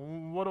gospel.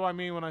 What do I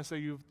mean when I say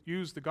you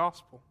use the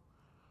gospel?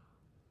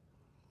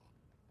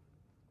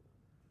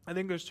 I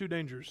think there's two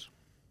dangers.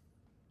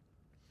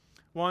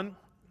 One,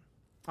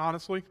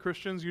 honestly,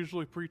 Christians,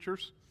 usually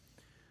preachers,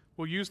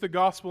 will use the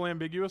gospel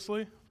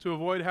ambiguously to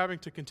avoid having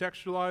to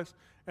contextualize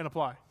and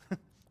apply.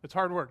 It's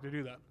hard work to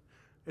do that.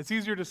 It's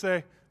easier to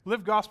say,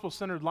 live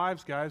gospel-centered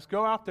lives, guys.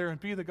 Go out there and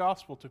be the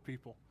gospel to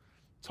people.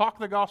 Talk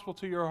the gospel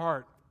to your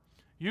heart.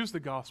 Use the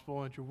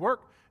gospel at your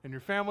work and your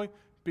family.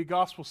 Be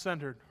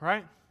gospel-centered,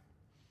 right?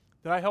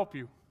 Did I help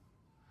you?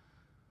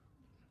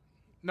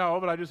 No,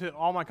 but I just hit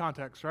all my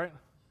context, right?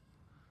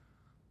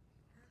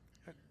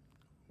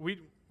 We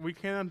we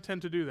can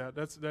tend to do that.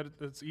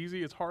 That's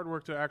easy. It's hard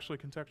work to actually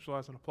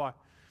contextualize and apply.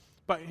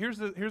 But here's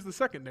the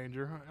second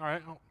danger. All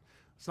right,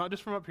 it's not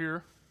just from up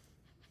here.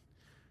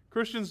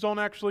 Christians don't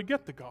actually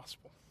get the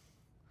gospel.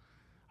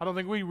 I don't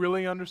think we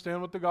really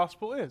understand what the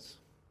gospel is.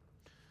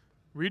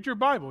 Read your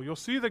Bible. You'll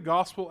see the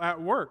gospel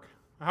at work,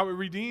 how it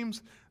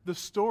redeems the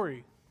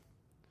story.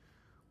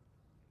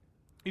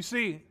 You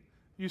see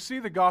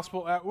the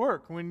gospel at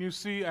work when you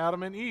see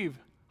Adam and Eve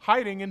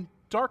hiding in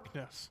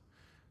darkness,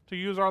 to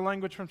use our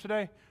language from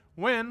today,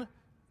 when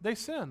they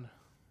sin.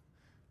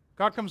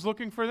 God comes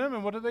looking for them,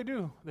 and what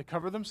do? They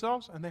cover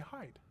themselves and they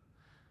hide.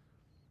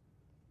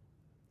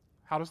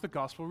 How does the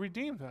gospel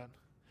redeem that?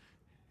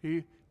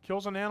 He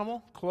kills an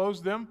animal,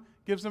 clothes them,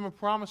 gives them a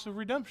promise of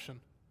redemption.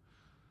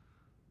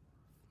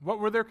 What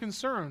were their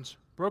concerns?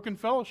 Broken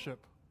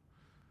fellowship,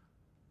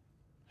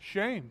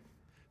 shame,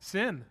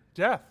 sin,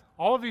 death.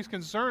 All of these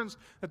concerns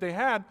that they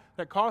had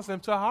that caused them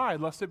to hide,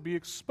 lest it be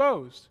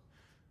exposed.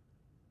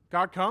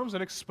 God comes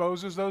and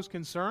exposes those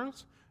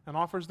concerns and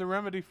offers the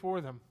remedy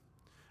for them.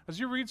 As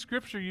you read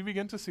Scripture, you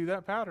begin to see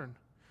that pattern.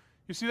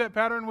 You see that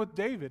pattern with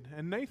David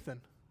and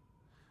Nathan.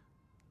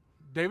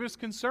 David's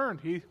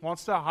concerned. He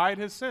wants to hide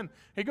his sin.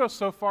 He goes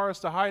so far as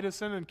to hide his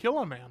sin and kill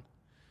a man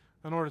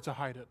in order to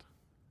hide it.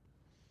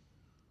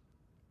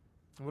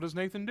 And what does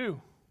Nathan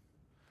do?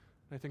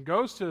 Nathan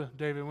goes to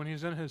David when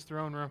he's in his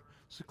throne room,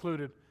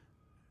 secluded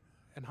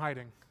and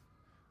hiding.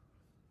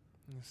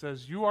 And he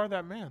says, "You are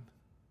that man."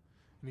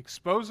 And he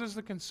exposes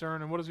the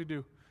concern, and what does he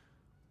do?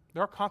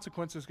 There are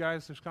consequences,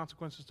 guys. There's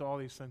consequences to all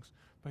these things.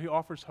 But he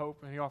offers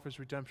hope and he offers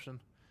redemption.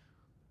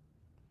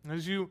 And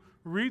as you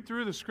read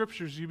through the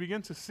Scriptures, you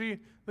begin to see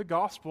the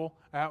gospel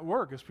at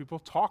work as people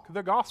talk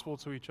the gospel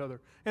to each other.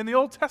 In the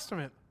Old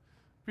Testament,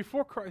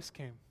 before Christ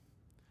came,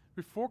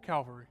 before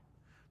Calvary,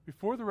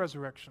 before the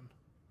resurrection.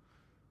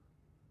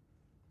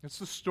 It's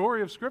the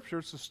story of Scripture.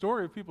 It's the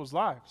story of people's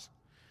lives.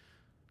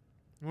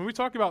 When we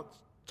talk about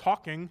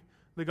talking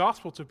the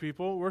gospel to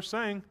people, we're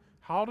saying,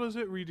 how does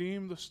it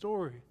redeem the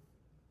story?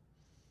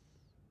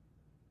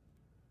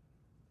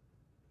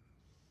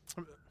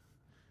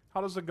 How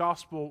does the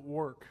gospel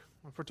work?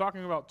 If we're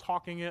talking about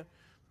talking it,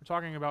 we're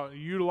talking about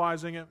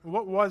utilizing it.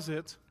 What was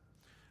it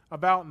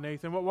about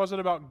Nathan? What was it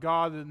about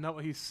God and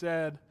what he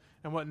said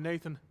and what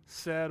Nathan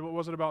said? What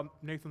was it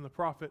about Nathan the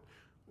prophet?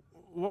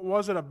 What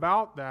was it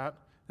about that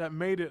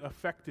made it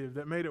effective,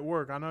 that made it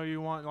work? I know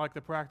you want like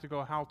the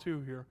practical how-to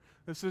here.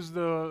 This is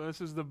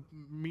the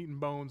meat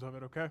and bones of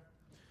it, okay?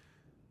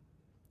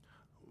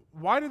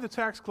 Why did the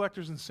tax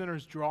collectors and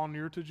sinners draw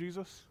near to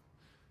Jesus?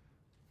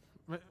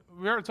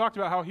 We already talked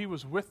about how he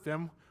was with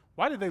them.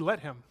 Why did they let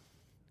him?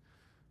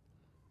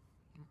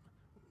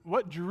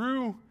 What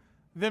drew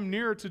them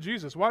nearer to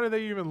Jesus? Why did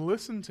they even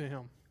listen to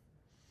him?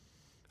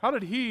 How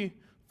did he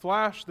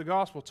flash the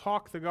gospel,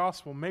 talk the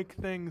gospel,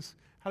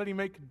 how did he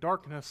make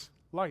darkness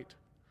light?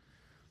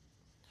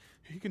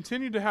 He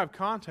continued to have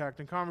contact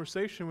and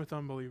conversation with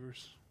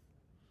unbelievers.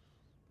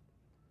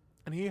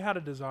 And he had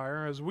a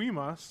desire, as we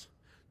must,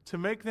 to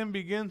make them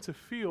begin to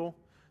feel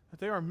that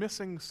they are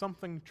missing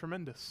something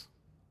tremendous.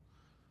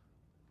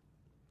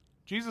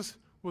 Jesus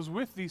was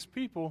with these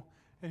people,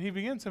 and he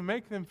began to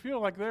make them feel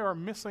like they are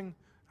missing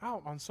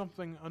out on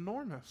something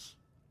enormous.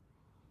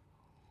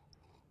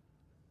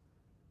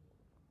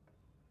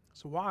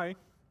 So why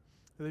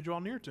did they draw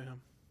near to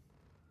him?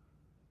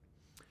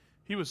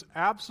 He was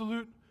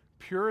absolute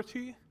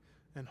purity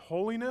and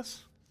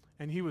holiness,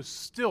 and he was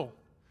still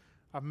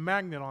a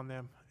magnet on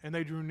them, and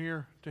they drew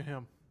near to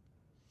him.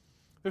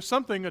 There's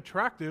something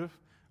attractive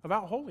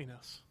about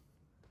holiness.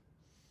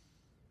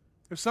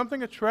 There's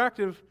something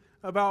attractive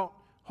about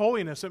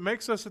holiness. It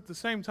makes us, at the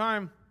same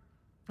time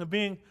of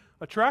being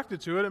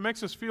attracted to it, it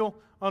makes us feel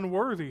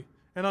unworthy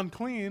and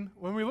unclean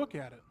when we look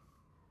at it.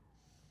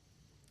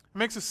 It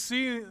makes us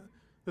see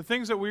the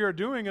things that we are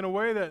doing in a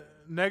way that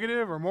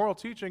negative or moral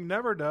teaching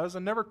never does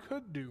and never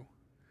could do.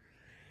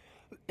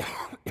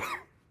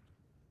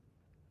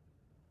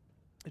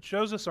 It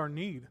shows us our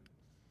need.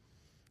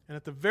 And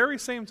at the very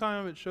same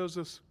time it shows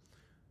us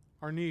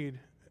our need,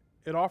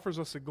 it offers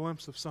us a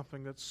glimpse of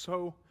something that's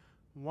so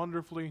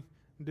wonderfully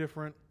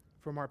different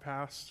from our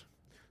past,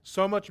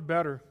 so much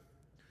better,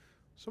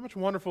 so much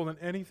wonderful than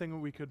anything that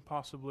we could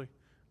possibly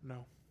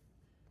know.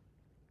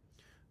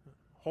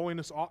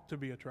 Holiness ought to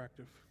be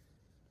attractive.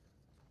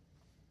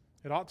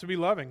 It ought to be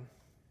loving.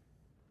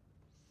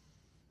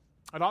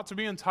 It ought to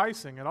be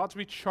enticing. It ought to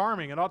be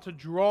charming. It ought to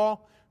draw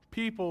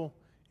people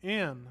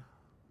in.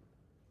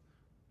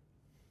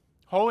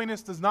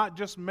 Holiness does not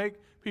just make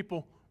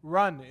people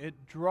run.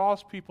 It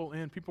draws people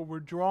in. People were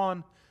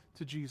drawn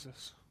to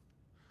Jesus.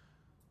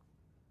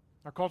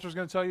 Our culture is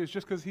going to tell you it's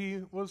just because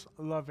he was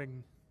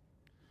loving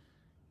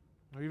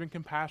or even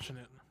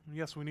compassionate.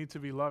 Yes, we need to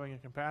be loving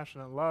and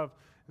compassionate. Love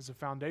is the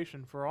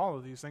foundation for all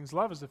of these things.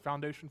 Love is the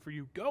foundation for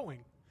you going.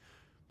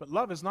 But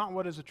love is not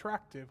what is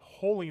attractive.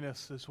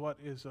 Holiness is what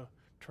is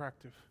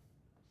attractive.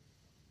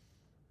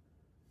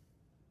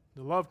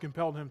 The love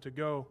compelled him to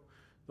go.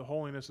 The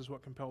holiness is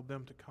what compelled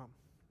them to come.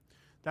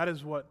 That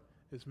is what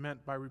is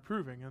meant by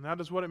reproving. And that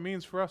is what it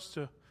means for us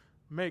to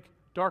make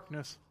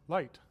darkness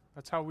light.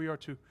 That's how we are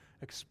to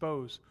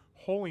expose.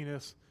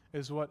 Holiness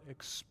is what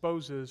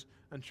exposes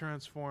and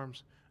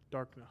transforms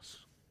darkness.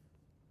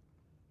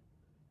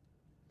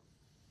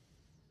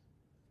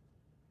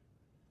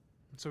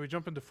 And so we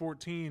jump into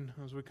 14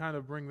 as we kind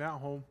of bring that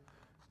home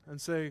and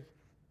say,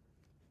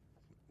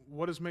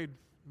 what is made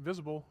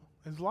visible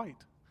is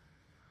light.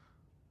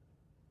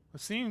 It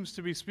seems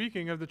to be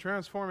speaking of the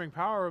transforming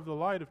power of the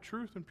light of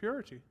truth and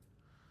purity.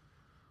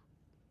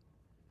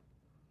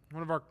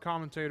 One of our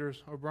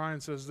commentators, O'Brien,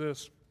 says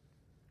this.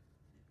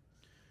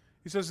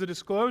 He says, the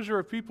disclosure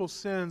of people's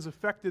sins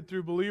affected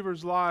through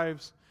believers'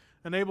 lives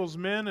enables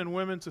men and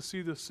women to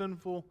see the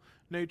sinful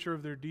nature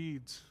of their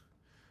deeds.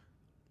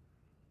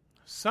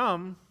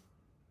 Some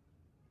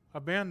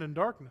abandon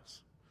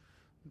darkness.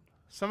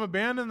 Some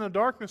abandon the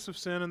darkness of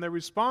sin and they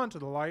respond to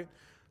the light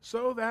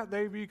so that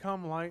they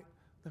become light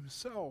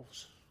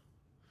themselves.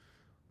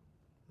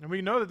 And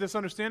we know that this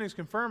understanding is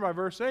confirmed by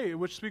verse 8,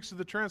 which speaks of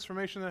the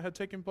transformation that had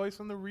taken place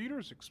in the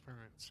reader's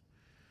experience.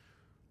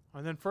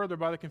 And then further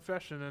by the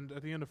confession and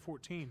at the end of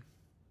 14.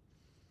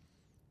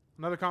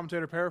 Another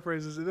commentator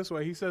paraphrases it this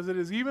way. He says, it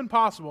is even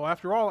possible,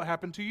 after all it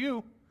happened to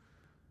you,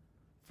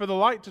 for the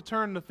light to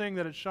turn the thing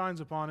that it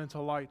shines upon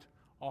into light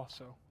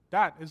also.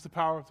 That is the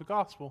power of the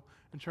gospel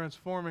in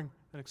transforming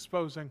and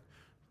exposing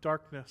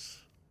darkness.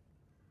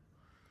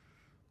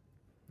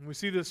 And we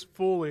see this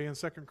fully in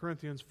 2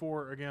 Corinthians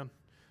 4 again,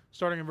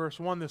 starting in verse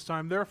 1 this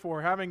time.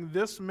 Therefore, having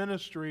this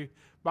ministry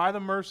by the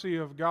mercy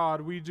of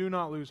God, we do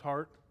not lose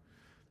heart.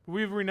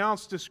 We have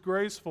renounced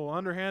disgraceful,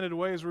 underhanded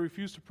ways. We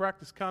refuse to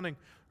practice cunning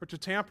or to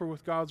tamper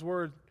with God's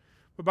word.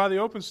 But by the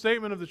open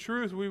statement of the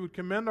truth, we would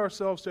commend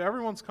ourselves to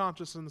everyone's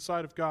conscience in the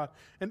sight of God.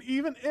 And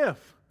even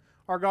if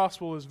our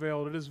gospel is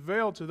veiled, it is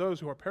veiled to those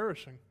who are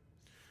perishing.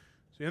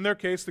 So in their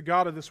case, the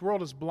God of this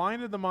world has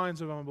blinded the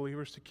minds of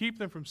unbelievers to keep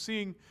them from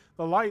seeing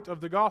the light of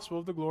the gospel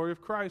of the glory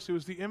of Christ, who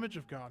is the image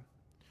of God.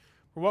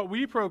 For what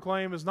we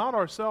proclaim is not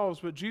ourselves,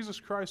 but Jesus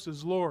Christ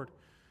is Lord,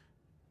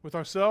 with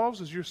ourselves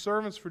as your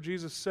servants for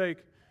Jesus' sake.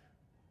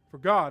 For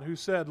God, who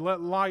said,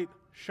 let light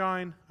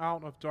shine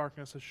out of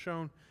darkness, has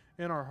shone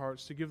in our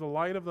hearts to give the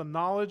light of the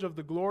knowledge of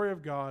the glory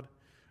of God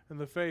in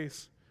the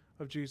face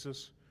of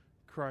Jesus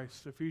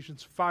Christ.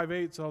 Ephesians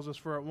 5:8 tells us,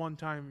 for at one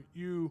time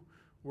you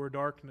were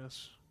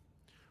darkness,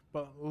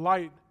 but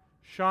light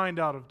shined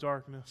out of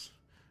darkness,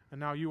 and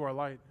now you are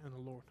light in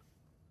the Lord.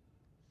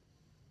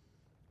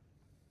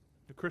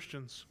 The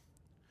Christians,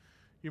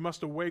 you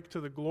must awake to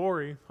the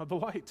glory of the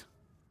light.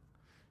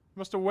 You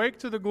must awake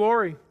to the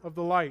glory of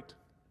the light.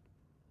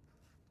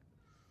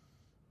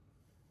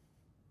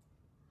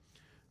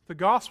 The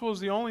gospel is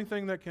the only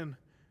thing that can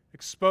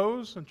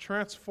expose and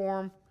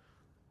transform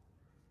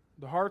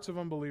the hearts of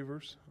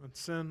unbelievers and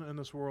sin in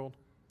this world.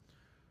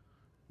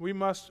 We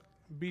must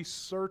be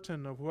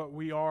certain of what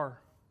we are,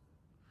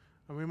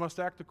 and we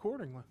must act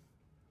accordingly.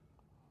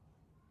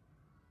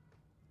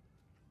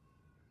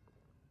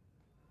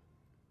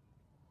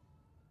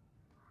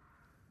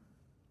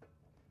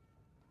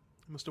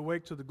 We must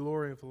awake to the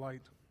glory of the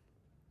light.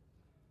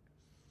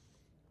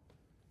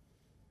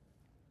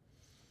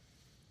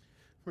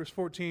 Verse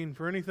 14,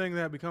 for anything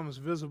that becomes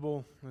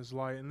visible is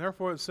light. And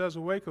therefore it says,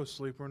 awake, O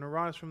sleeper, and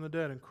arise from the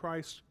dead, and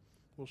Christ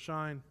will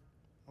shine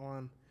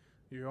on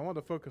you. I want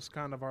to focus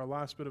kind of our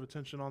last bit of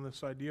attention on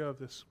this idea of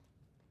this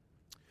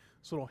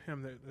little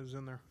hymn that is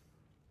in there.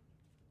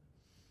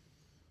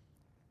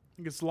 I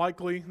think it's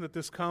likely that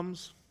this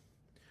comes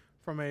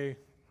from a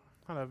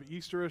kind of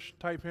Easterish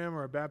type hymn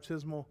or a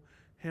baptismal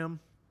hymn.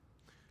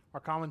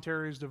 Our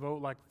commentaries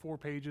devote like 4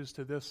 pages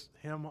to this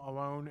hymn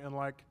alone and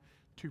like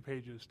 2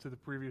 pages to the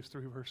previous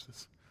 3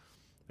 verses.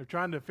 They're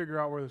trying to figure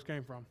out where this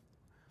came from.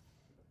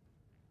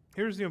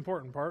 Here's the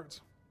important parts.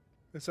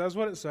 It says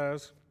what it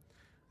says,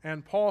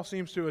 and Paul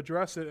seems to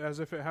address it as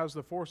if it has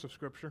the force of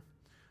Scripture,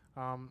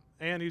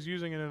 and he's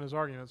using it in his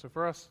argument. So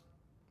for us,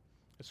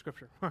 it's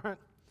Scripture.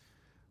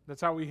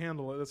 That's how we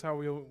handle it. That's how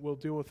we'll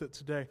deal with it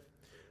today.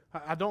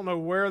 I don't know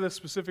where this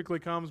specifically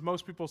comes.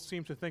 Most people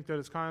seem to think that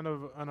it's kind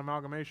of an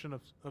amalgamation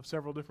of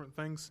several different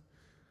things.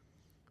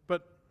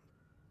 But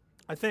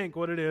I think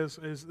what it is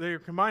they're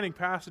combining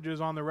passages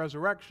on the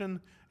resurrection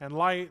and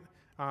light,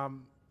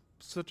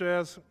 such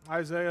as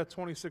Isaiah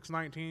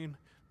 26:19,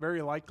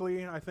 very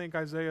likely, I think,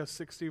 Isaiah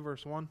 60,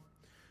 verse 1,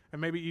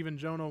 and maybe even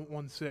Jonah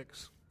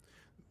 1:6.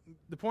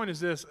 The point is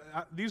this,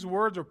 these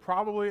words are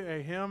probably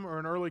a hymn or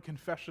an early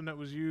confession that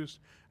was used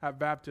at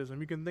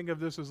baptism. You can think of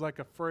this as like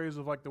a phrase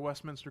of like the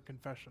Westminster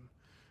Confession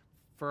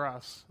for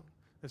us.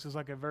 This is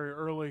like a very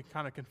early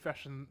kind of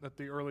confession that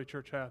the early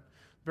church had.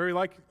 Very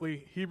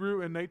likely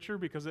Hebrew in nature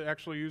because it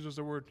actually uses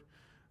the word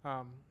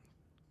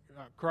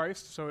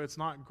Christ, so it's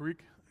not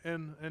Greek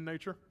in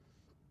nature.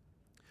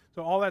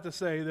 So all that to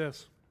say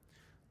this,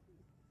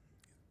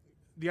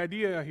 the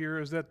idea here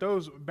is that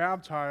those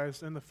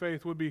baptized in the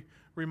faith would be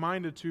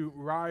reminded to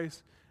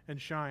rise and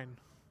shine.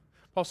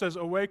 Paul says,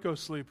 awake, O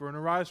sleeper, and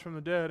arise from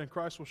the dead, and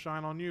Christ will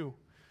shine on you.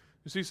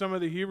 You see some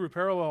of the Hebrew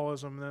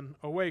parallelism then.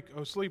 Awake,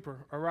 O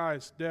sleeper,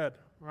 arise, dead,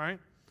 right?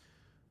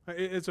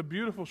 It's a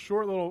beautiful,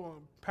 short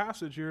little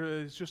passage here.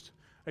 It's just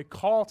a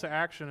call to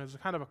action. It's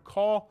kind of a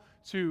call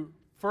to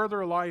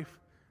further life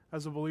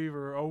as a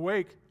believer.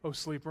 Awake, O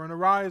sleeper, and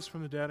arise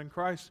from the dead, and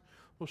Christ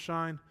will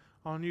shine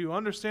on you.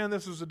 Understand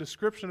this is a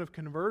description of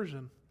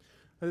conversion.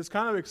 It's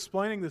kind of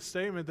explaining the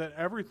statement that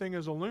everything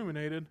is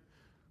illuminated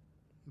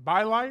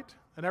by light,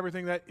 and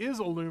everything that is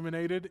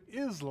illuminated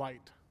is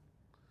light.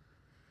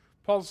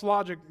 Paul's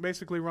logic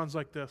basically runs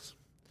like this.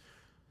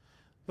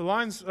 The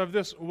lines of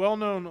this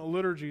well-known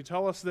liturgy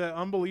tell us that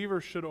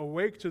unbelievers should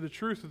awake to the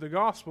truth of the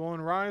gospel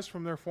and rise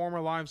from their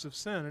former lives of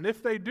sin. And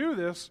if they do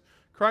this,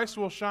 Christ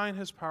will shine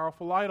his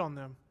powerful light on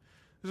them.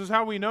 This is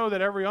how we know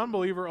that every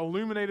unbeliever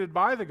illuminated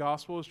by the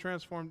gospel is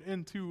transformed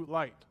into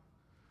light.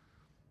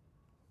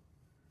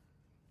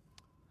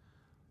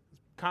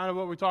 Kind of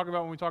what we talk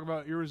about when we talk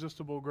about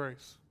irresistible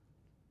grace.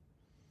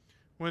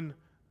 When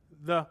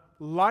the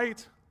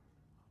light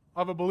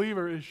of a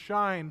believer is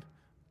shined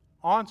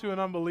onto an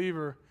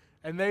unbeliever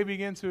and they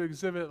begin to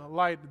exhibit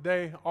light,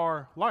 they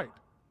are light.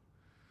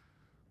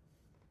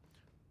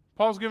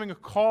 Paul's giving a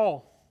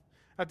call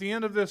at the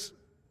end of this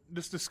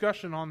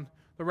discussion on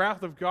the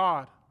wrath of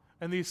God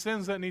and these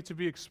sins that need to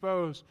be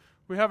exposed.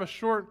 We have a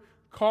short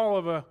call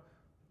of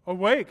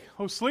awake,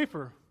 O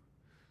sleeper,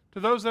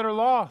 to those that are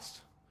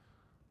lost.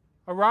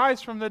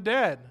 Arise from the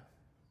dead.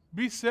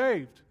 Be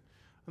saved.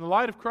 And the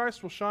light of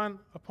Christ will shine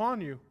upon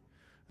you.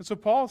 And so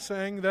Paul's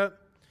saying that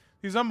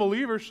these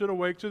unbelievers should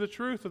awake to the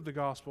truth of the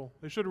gospel.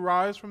 They should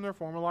rise from their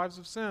former lives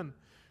of sin.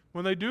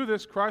 When they do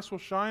this, Christ will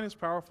shine his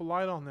powerful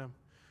light on them.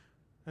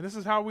 And this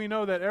is how we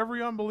know that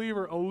every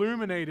unbeliever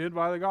illuminated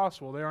by the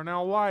gospel, they are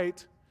now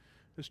light,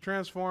 is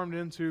transformed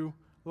into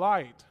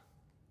light.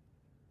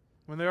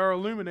 When they are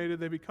illuminated,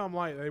 they become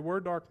light. They were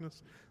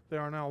darkness, they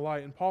are now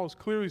light. And Paul is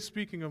clearly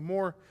speaking of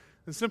more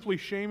than simply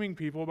shaming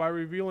people by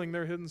revealing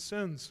their hidden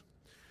sins.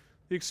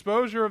 The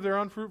exposure of their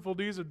unfruitful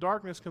deeds of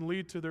darkness can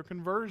lead to their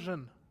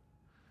conversion.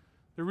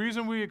 The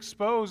reason we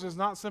expose is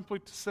not simply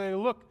to say,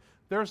 look,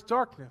 there's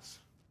darkness.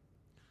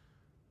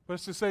 But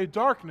it's to say,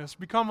 darkness,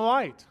 become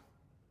light.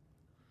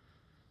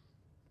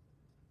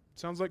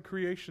 Sounds like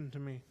creation to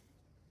me.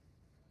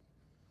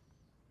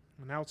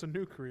 And now it's a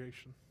new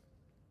creation.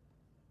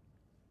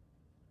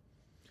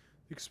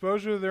 The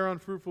exposure of their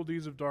unfruitful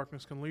deeds of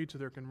darkness can lead to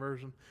their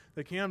conversion.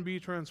 They can be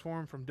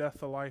transformed from death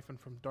to life and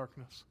from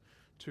darkness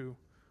to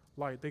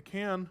light. They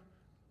can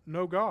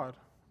know God.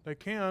 They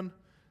can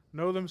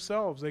know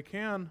themselves. They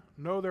can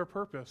know their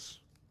purpose.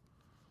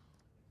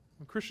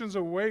 When Christians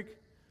awake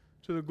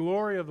to the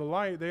glory of the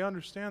light, they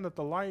understand that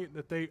the light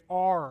that they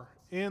are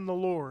in the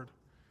Lord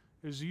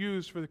is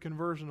used for the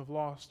conversion of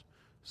lost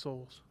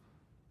souls.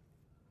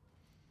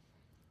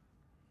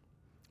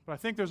 But I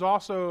think there's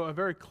also a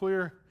very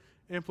clear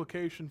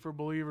implication for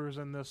believers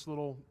in this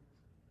little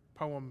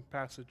poem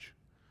passage.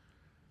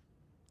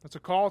 It's a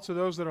call to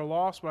those that are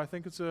lost, but I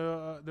think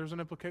there's an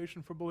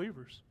implication for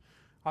believers.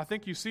 I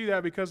think you see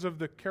that because of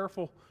the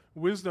careful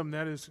wisdom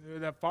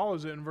that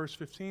follows it in verse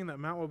 15 that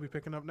Matt will be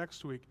picking up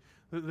next week.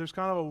 There's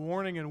kind of a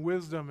warning and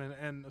wisdom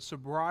and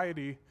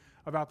sobriety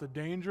about the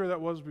danger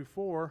that was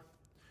before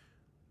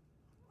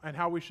and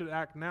how we should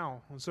act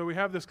now. And so we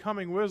have this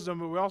coming wisdom,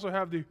 but we also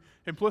have the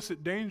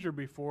implicit danger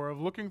before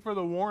of looking for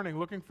the warning,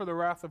 looking for the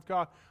wrath of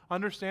God,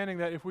 understanding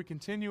that if we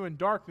continue in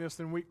darkness,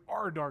 then we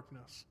are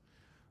darkness.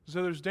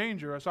 So there's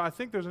danger. So I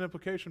think there's an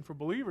implication for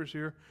believers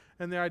here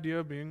and the idea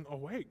of being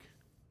awake.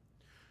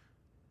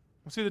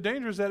 See, the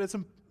danger is that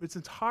it's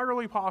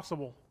entirely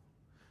possible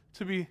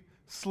to be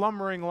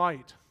slumbering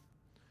light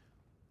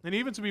and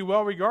even to be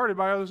well regarded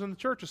by others in the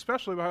church,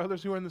 especially by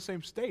others who are in the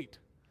same state.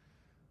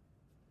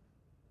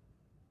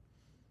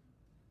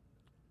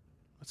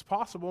 It's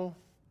possible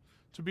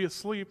to be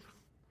asleep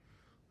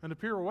and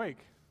appear awake.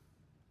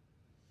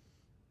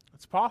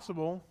 It's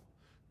possible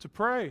to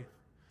pray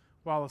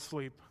while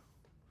asleep,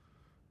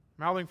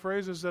 mouthing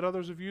phrases that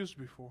others have used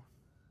before.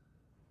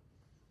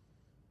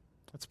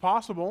 It's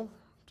possible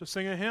to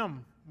sing a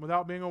hymn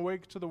without being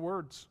awake to the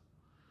words.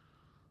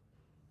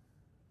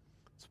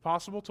 It's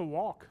possible to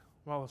walk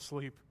while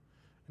asleep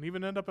and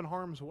even end up in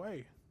harm's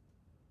way.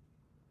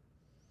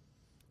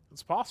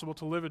 It's possible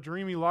to live a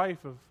dreamy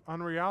life of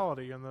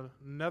unreality in the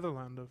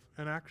netherland of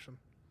inaction.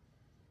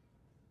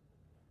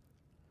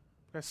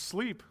 As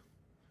sleep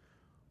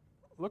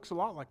looks a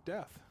lot like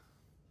death.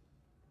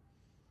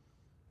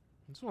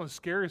 It's one of the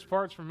scariest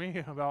parts for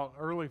me about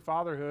early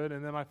fatherhood,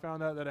 and then I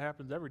found out that it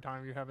happens every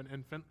time you have an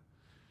infant.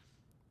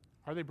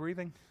 Are they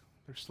breathing?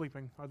 They're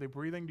sleeping. Are they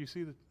breathing? Do you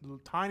see the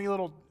tiny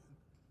little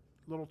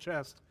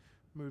chest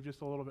move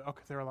just a little bit?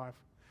 Okay, they're alive.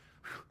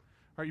 Whew.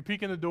 Are you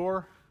peeking the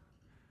door?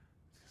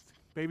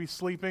 Baby's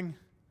sleeping.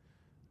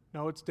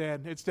 No, it's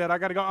dead. It's dead. I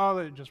got to go. Oh,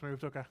 it just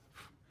moved. Okay.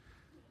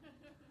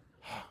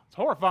 It's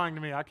horrifying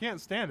to me. I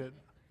can't stand it.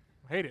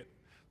 I hate it.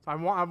 So I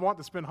want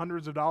to spend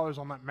hundreds of dollars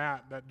on that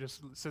mat that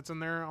just sits in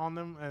there on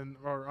them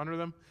or under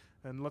them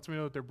and lets me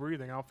know that they're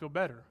breathing. I'll feel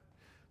better.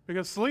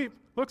 Because sleep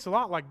looks a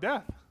lot like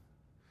death.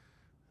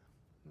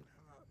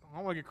 I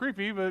don't want to get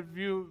creepy, but if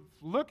you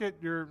look at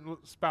your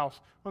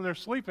spouse when they're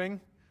sleeping,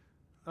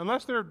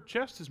 unless their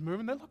chest is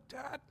moving, they look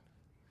dead.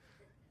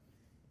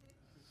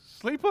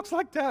 Sleep looks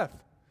like death.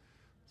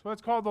 That's why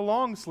it's called the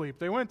long sleep.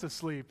 They went to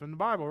sleep in the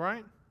Bible,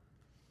 right?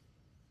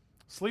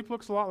 Sleep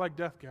looks a lot like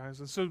death, guys.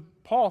 And so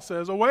Paul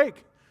says,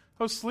 awake,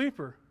 O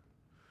sleeper.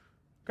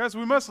 Guys,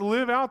 we must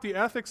live out the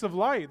ethics of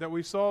light that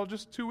we saw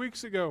just 2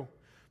 weeks ago,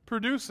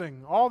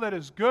 producing all that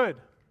is good,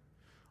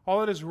 all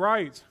that is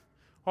right,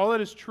 all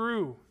that is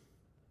true,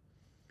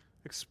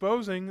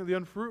 exposing the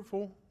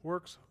unfruitful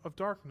works of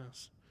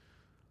darkness.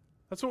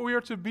 That's what we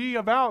are to be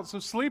about. So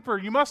sleeper,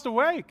 you must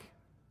awake.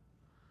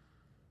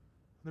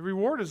 The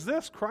reward is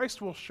this: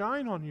 Christ will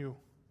shine on you.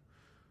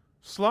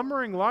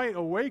 Slumbering light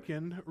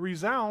awakened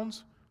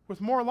resounds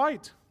with more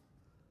light.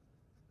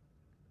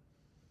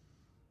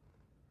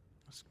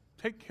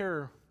 Take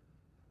care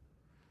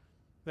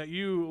that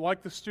you,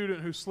 like the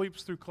student who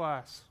sleeps through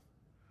class,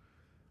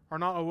 are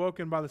not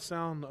awoken by the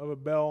sound of a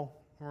bell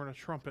or a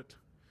trumpet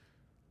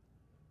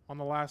on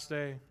the last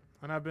day,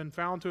 and have been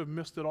found to have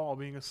missed it all,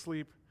 being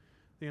asleep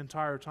the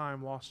entire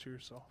time, lost to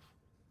yourself.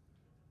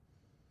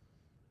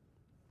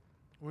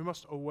 We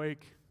must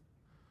awake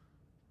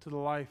to the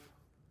life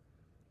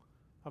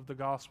of the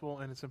gospel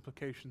and its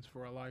implications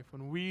for our life.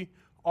 When we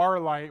are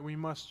light, we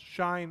must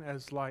shine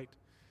as light,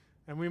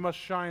 and we must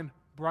shine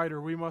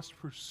brighter. We must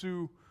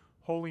pursue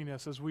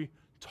holiness as we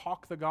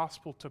talk the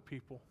gospel to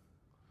people.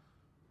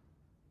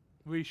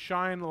 We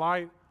shine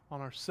light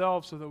on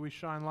ourselves so that we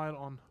shine light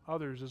on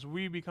others. As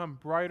we become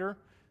brighter,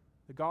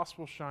 the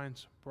gospel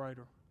shines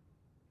brighter.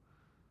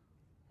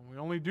 And we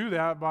only do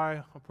that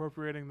by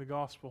appropriating the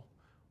gospel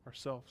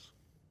ourselves.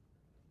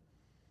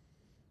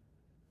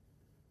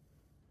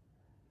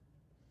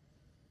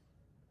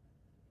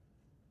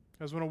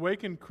 As when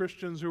awakened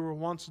Christians who were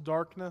once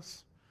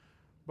darkness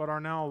but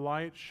are now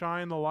light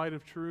shine the light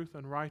of truth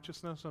and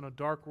righteousness in a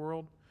dark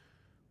world,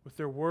 with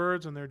their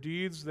words and their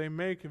deeds they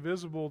make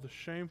visible the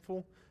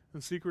shameful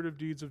and secretive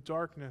deeds of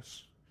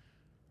darkness.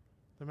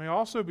 They may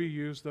also be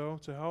used, though,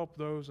 to help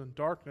those in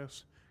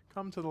darkness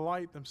come to the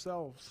light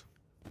themselves.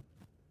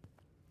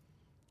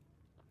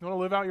 You want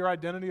to live out your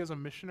identity as a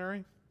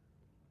missionary?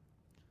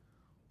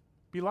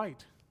 Be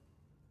light.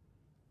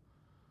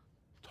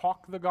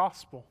 Talk the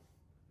gospel.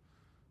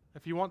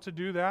 If you want to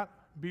do that,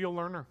 be a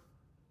learner.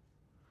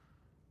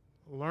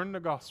 Learn the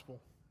gospel.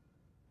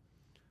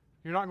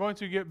 You're not going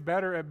to get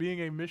better at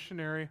being a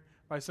missionary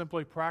by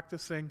simply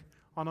practicing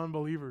on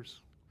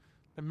unbelievers.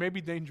 That may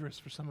be dangerous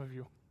for some of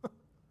you.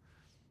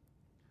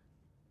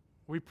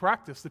 We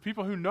practice. The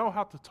people who know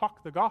how to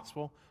talk the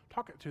gospel,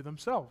 talk it to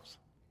themselves.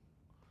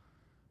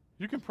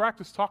 You can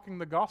practice talking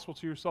the gospel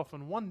to yourself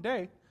in one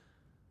day,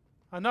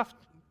 enough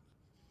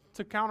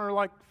to counter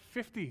like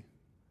 50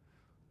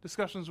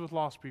 discussions with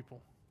lost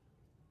people.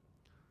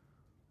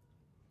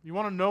 You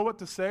want to know what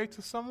to say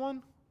to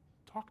someone?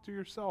 Talk to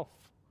yourself.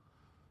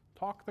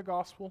 Talk the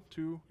gospel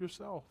to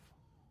yourself.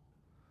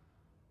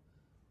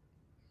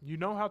 You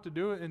know how to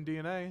do it in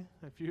DNA,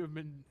 if you have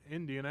been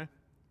in DNA.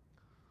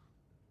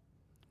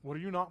 What are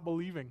you not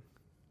believing?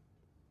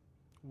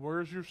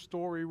 Where's your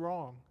story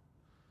wrong?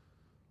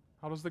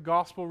 How does the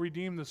gospel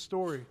redeem the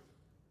story?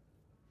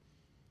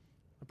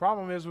 The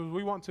problem is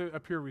we want to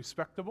appear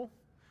respectable,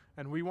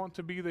 and we want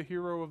to be the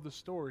hero of the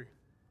story.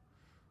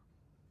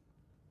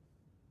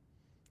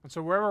 And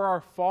so wherever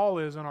our fall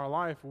is in our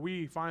life,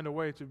 we find a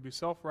way to be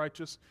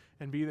self-righteous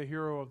and be the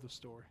hero of the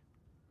story.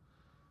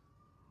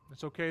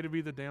 It's okay to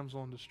be the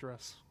damsel in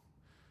distress.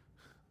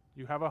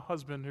 You have a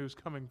husband who's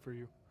coming for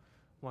you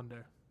one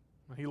day.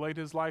 And he laid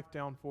his life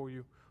down for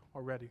you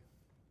already.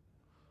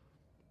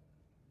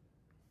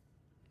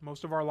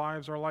 Most of our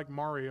lives are like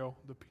Mario.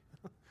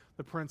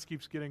 The prince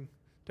keeps getting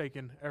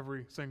taken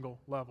every single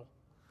level.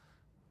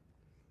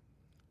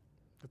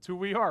 That's who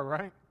we are,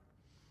 right?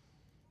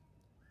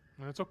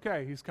 And it's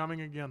okay. He's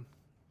coming again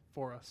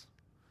for us.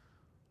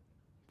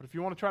 But if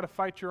you want to try to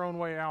fight your own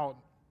way out,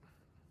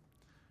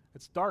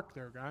 it's dark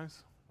there,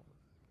 guys.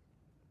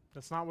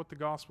 That's not what the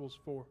gospel's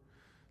for.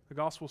 The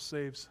gospel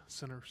saves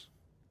sinners.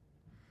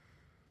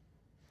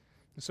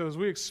 And so as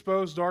we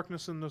expose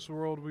darkness in this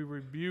world, we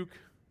rebuke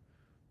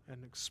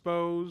and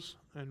expose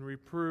and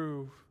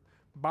reprove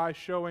by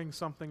showing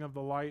something of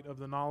the light of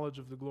the knowledge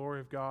of the glory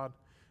of God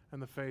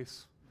and the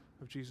face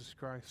of Jesus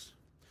Christ.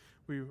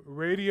 We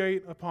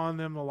radiate upon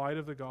them the light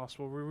of the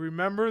gospel. We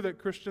remember that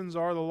Christians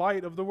are the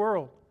light of the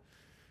world.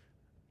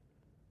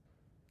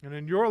 And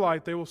in your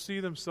light, they will see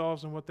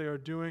themselves in what they are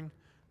doing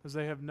as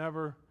they have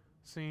never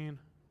seen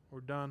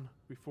or done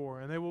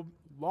before. And they will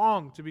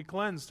long to be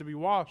cleansed, to be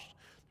washed,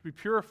 to be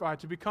purified,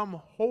 to become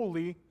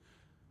holy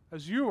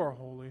as you are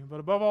holy,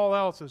 but above all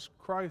else, as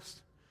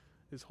Christ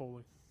is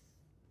holy.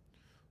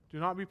 Do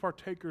not be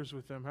partakers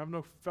with them. Have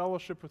no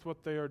fellowship with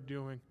what they are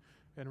doing,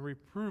 and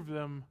reprove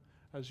them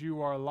as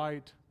you are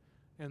light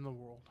in the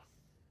world.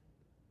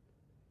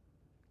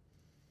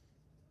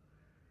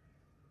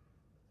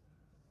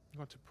 I'm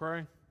going to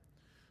pray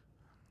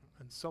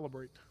and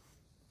celebrate.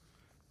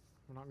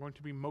 We're not going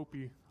to be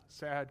mopey,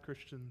 sad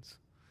Christians.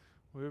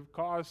 We have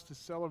cause to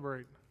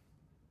celebrate.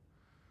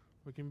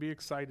 We can be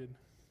excited.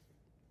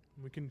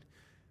 We can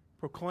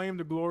proclaim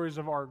the glories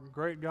of our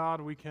great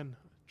God. We can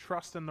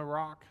trust in the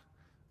rock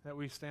that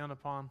we stand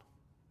upon.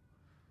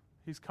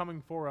 He's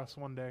coming for us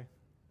one day.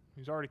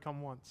 He's already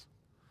come once.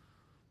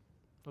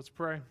 Let's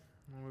pray,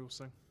 and we will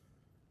sing.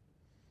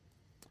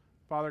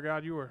 Father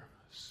God, you are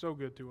so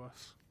good to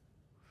us.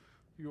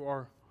 You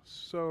are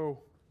so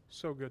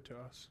good to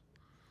us.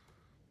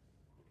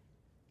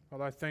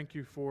 Father, I thank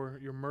you for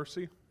your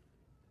mercy.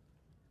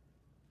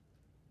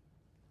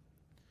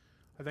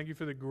 I thank you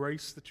for the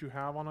grace that you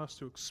have on us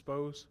to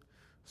expose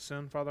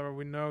sin. Father,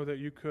 we know that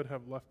you could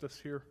have left us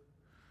here,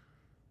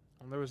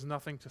 and there was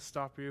nothing to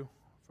stop you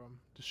from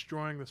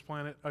destroying this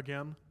planet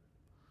again.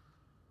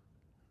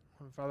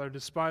 And Father,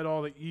 despite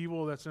all the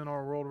evil that's in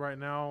our world right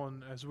now,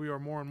 and as we are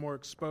more and more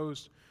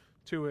exposed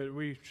to it,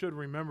 we should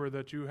remember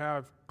that you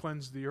have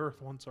cleansed the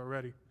earth once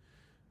already,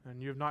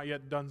 and you have not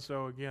yet done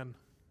so again.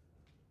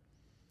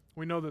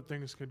 We know that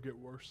things could get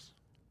worse.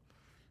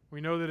 We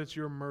know that it's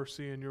your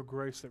mercy and your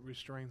grace that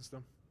restrains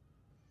them.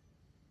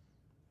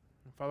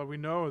 And Father, we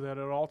know that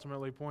it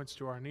ultimately points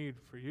to our need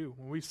for you.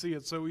 When we see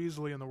it so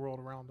easily in the world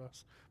around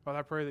us, Father,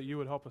 I pray that you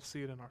would help us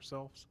see it in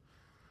ourselves.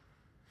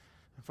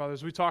 And Father,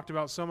 as we talked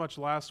about so much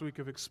last week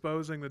of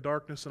exposing the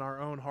darkness in our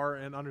own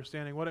heart and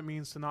understanding what it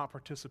means to not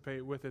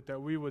participate with it,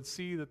 that we would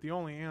see that the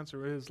only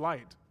answer is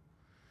light.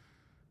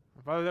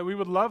 And Father, that we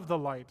would love the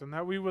light and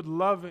that we would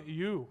love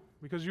you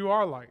because you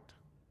are light.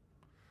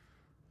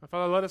 And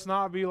Father, let us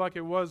not be like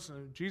it was,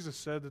 Jesus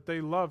said, that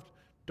they loved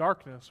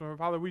darkness. And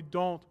Father, we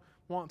don't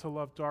want to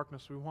love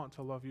darkness. We want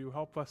to love you.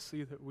 Help us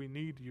see that we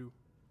need you.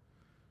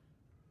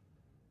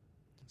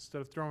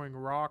 Instead of throwing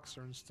rocks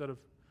or instead of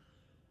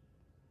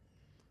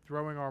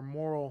throwing our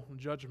moral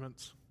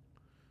judgments,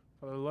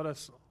 Father, let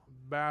us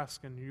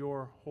bask in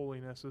your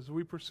holiness as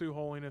we pursue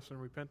holiness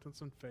and repentance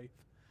and faith.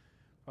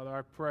 Father,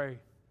 I pray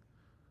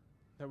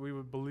that we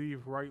would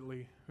believe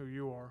rightly who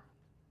you are.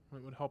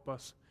 It would help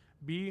us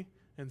be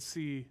and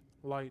see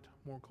light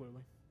more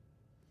clearly.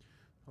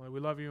 Father, we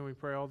love you and we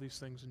pray all these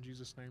things in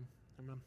Jesus' name. Amen.